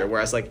the future.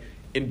 Whereas like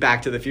in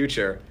Back to the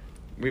Future,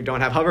 we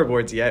don't have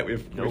hoverboards yet.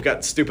 We've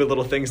got stupid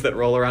little things that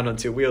roll around on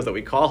two wheels that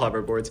we call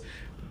hoverboards.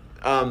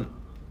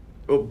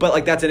 But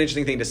like that's an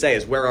interesting thing to say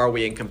is where are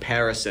we in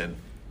comparison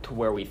to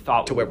where we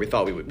thought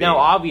we would be. Now,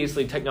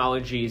 obviously,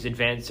 technology is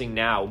advancing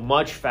now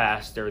much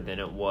faster than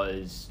it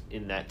was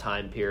in that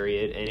time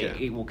period, and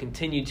it will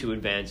continue to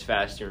advance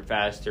faster and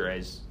faster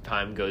as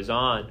time goes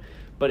on.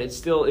 But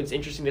it's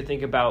interesting to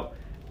think about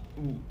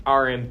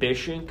our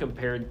ambition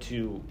compared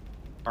to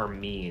our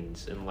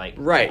means and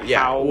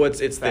how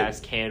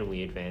fast can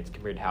we advance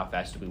compared to how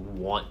fast do we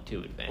want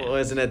to advance. Well,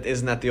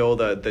 isn't that the old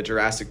the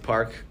Jurassic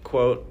Park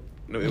quote?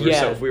 We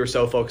were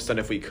so focused on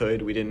if we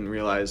could, we didn't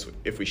realize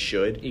if we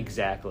should.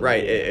 Exactly.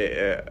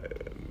 Right.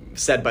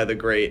 Said by the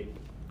great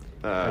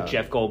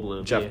Jeff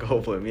Goldblum.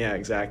 Goldblum. Yeah,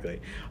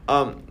 exactly.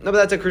 No, but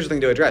that's a crucial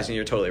thing to address, and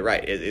you're totally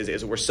right.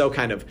 Is we're so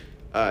kind of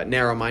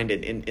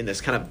narrow-minded in this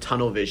kind of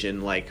tunnel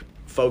vision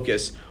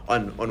focus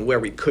on where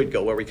we could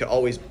go, where we could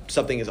always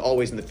something is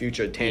always in the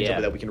future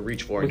tangible that we can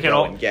reach for and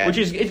get. Which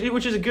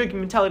is a good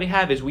mentality to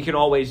have. Is we can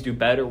always do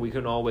better. We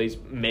can always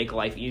make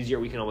life easier.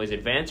 We can always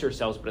advance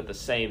ourselves, but at the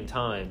same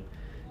time,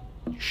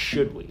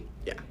 should we?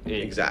 Yeah,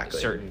 exactly.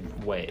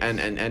 Certain ways. And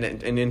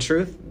in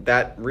truth,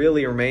 that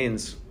really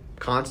remains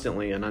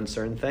constantly an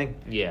uncertain thing.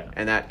 Yeah.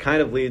 And that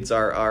kind of leads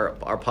our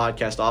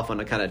podcast off on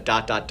a kind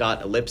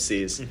of ...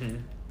 ellipses. Mm-hmm.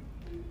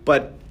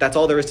 But that's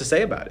all there is to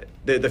say about it.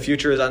 The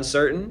future is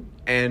uncertain,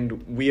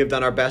 and we have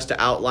done our best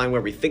to outline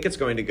where we think it's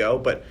going to go,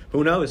 but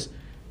who knows?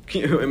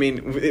 I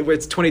mean,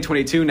 it's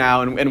 2022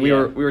 now, and we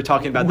were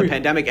talking about the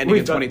pandemic ending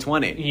in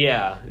 2020.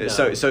 Yeah. No.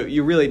 So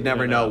you really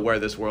never know where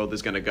this world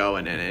is going to go,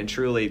 and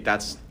truly,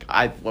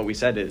 what we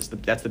said is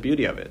that's the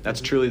beauty of it.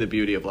 That's truly the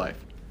beauty of life.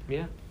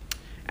 Yeah.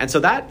 And so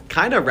that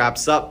kind of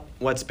wraps up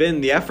what's been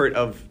the effort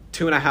of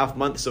 2.5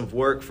 months of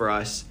work for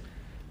us.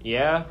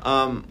 Yeah.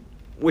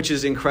 Which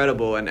is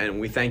incredible, and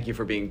we thank you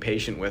for being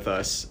patient with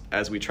us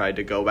as we tried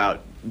to go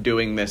about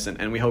doing this,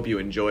 and we hope you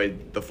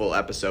enjoyed the full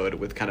episode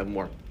with kind of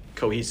more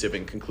cohesive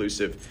and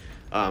conclusive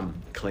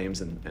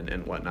claims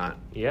and whatnot.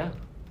 Yeah.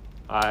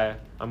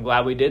 I'm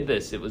glad we did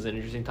this. It was an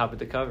interesting topic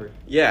to cover.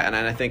 Yeah, and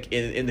I think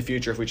in the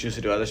future, if we choose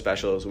to do other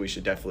specials, we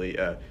should definitely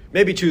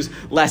maybe choose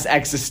less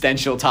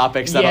existential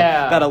topics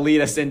that'll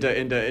lead us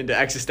into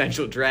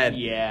existential dread.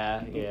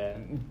 Yeah.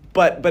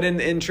 But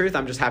in truth,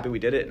 I'm just happy we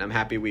did it, and I'm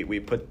happy we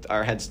put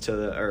our heads to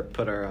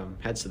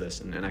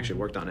this and actually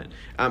worked on it.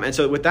 And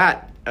so with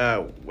that,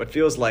 what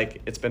feels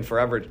like it's been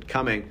forever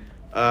coming.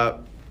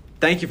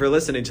 Thank you for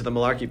listening to the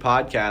Malarkey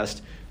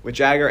Podcast. With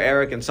Jagger,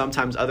 Eric, and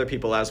sometimes other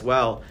people as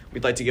well,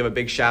 we'd like to give a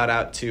big shout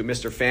out to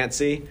Mr.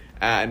 Fancy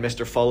and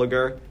Mr.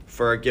 Fulliger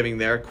for giving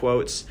their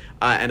quotes,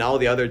 and all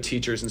the other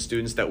teachers and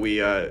students that we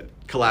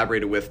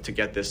collaborated with to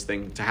get this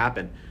thing to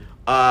happen.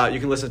 You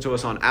can listen to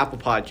us on Apple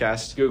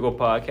Podcasts, Google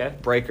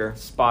Podcast, Breaker,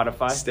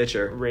 Spotify,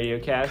 Stitcher,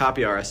 RadioCast,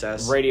 Copy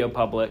RSS, Radio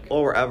Public,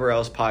 or wherever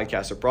else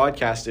podcasts are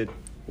broadcasted.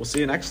 We'll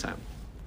see you next time.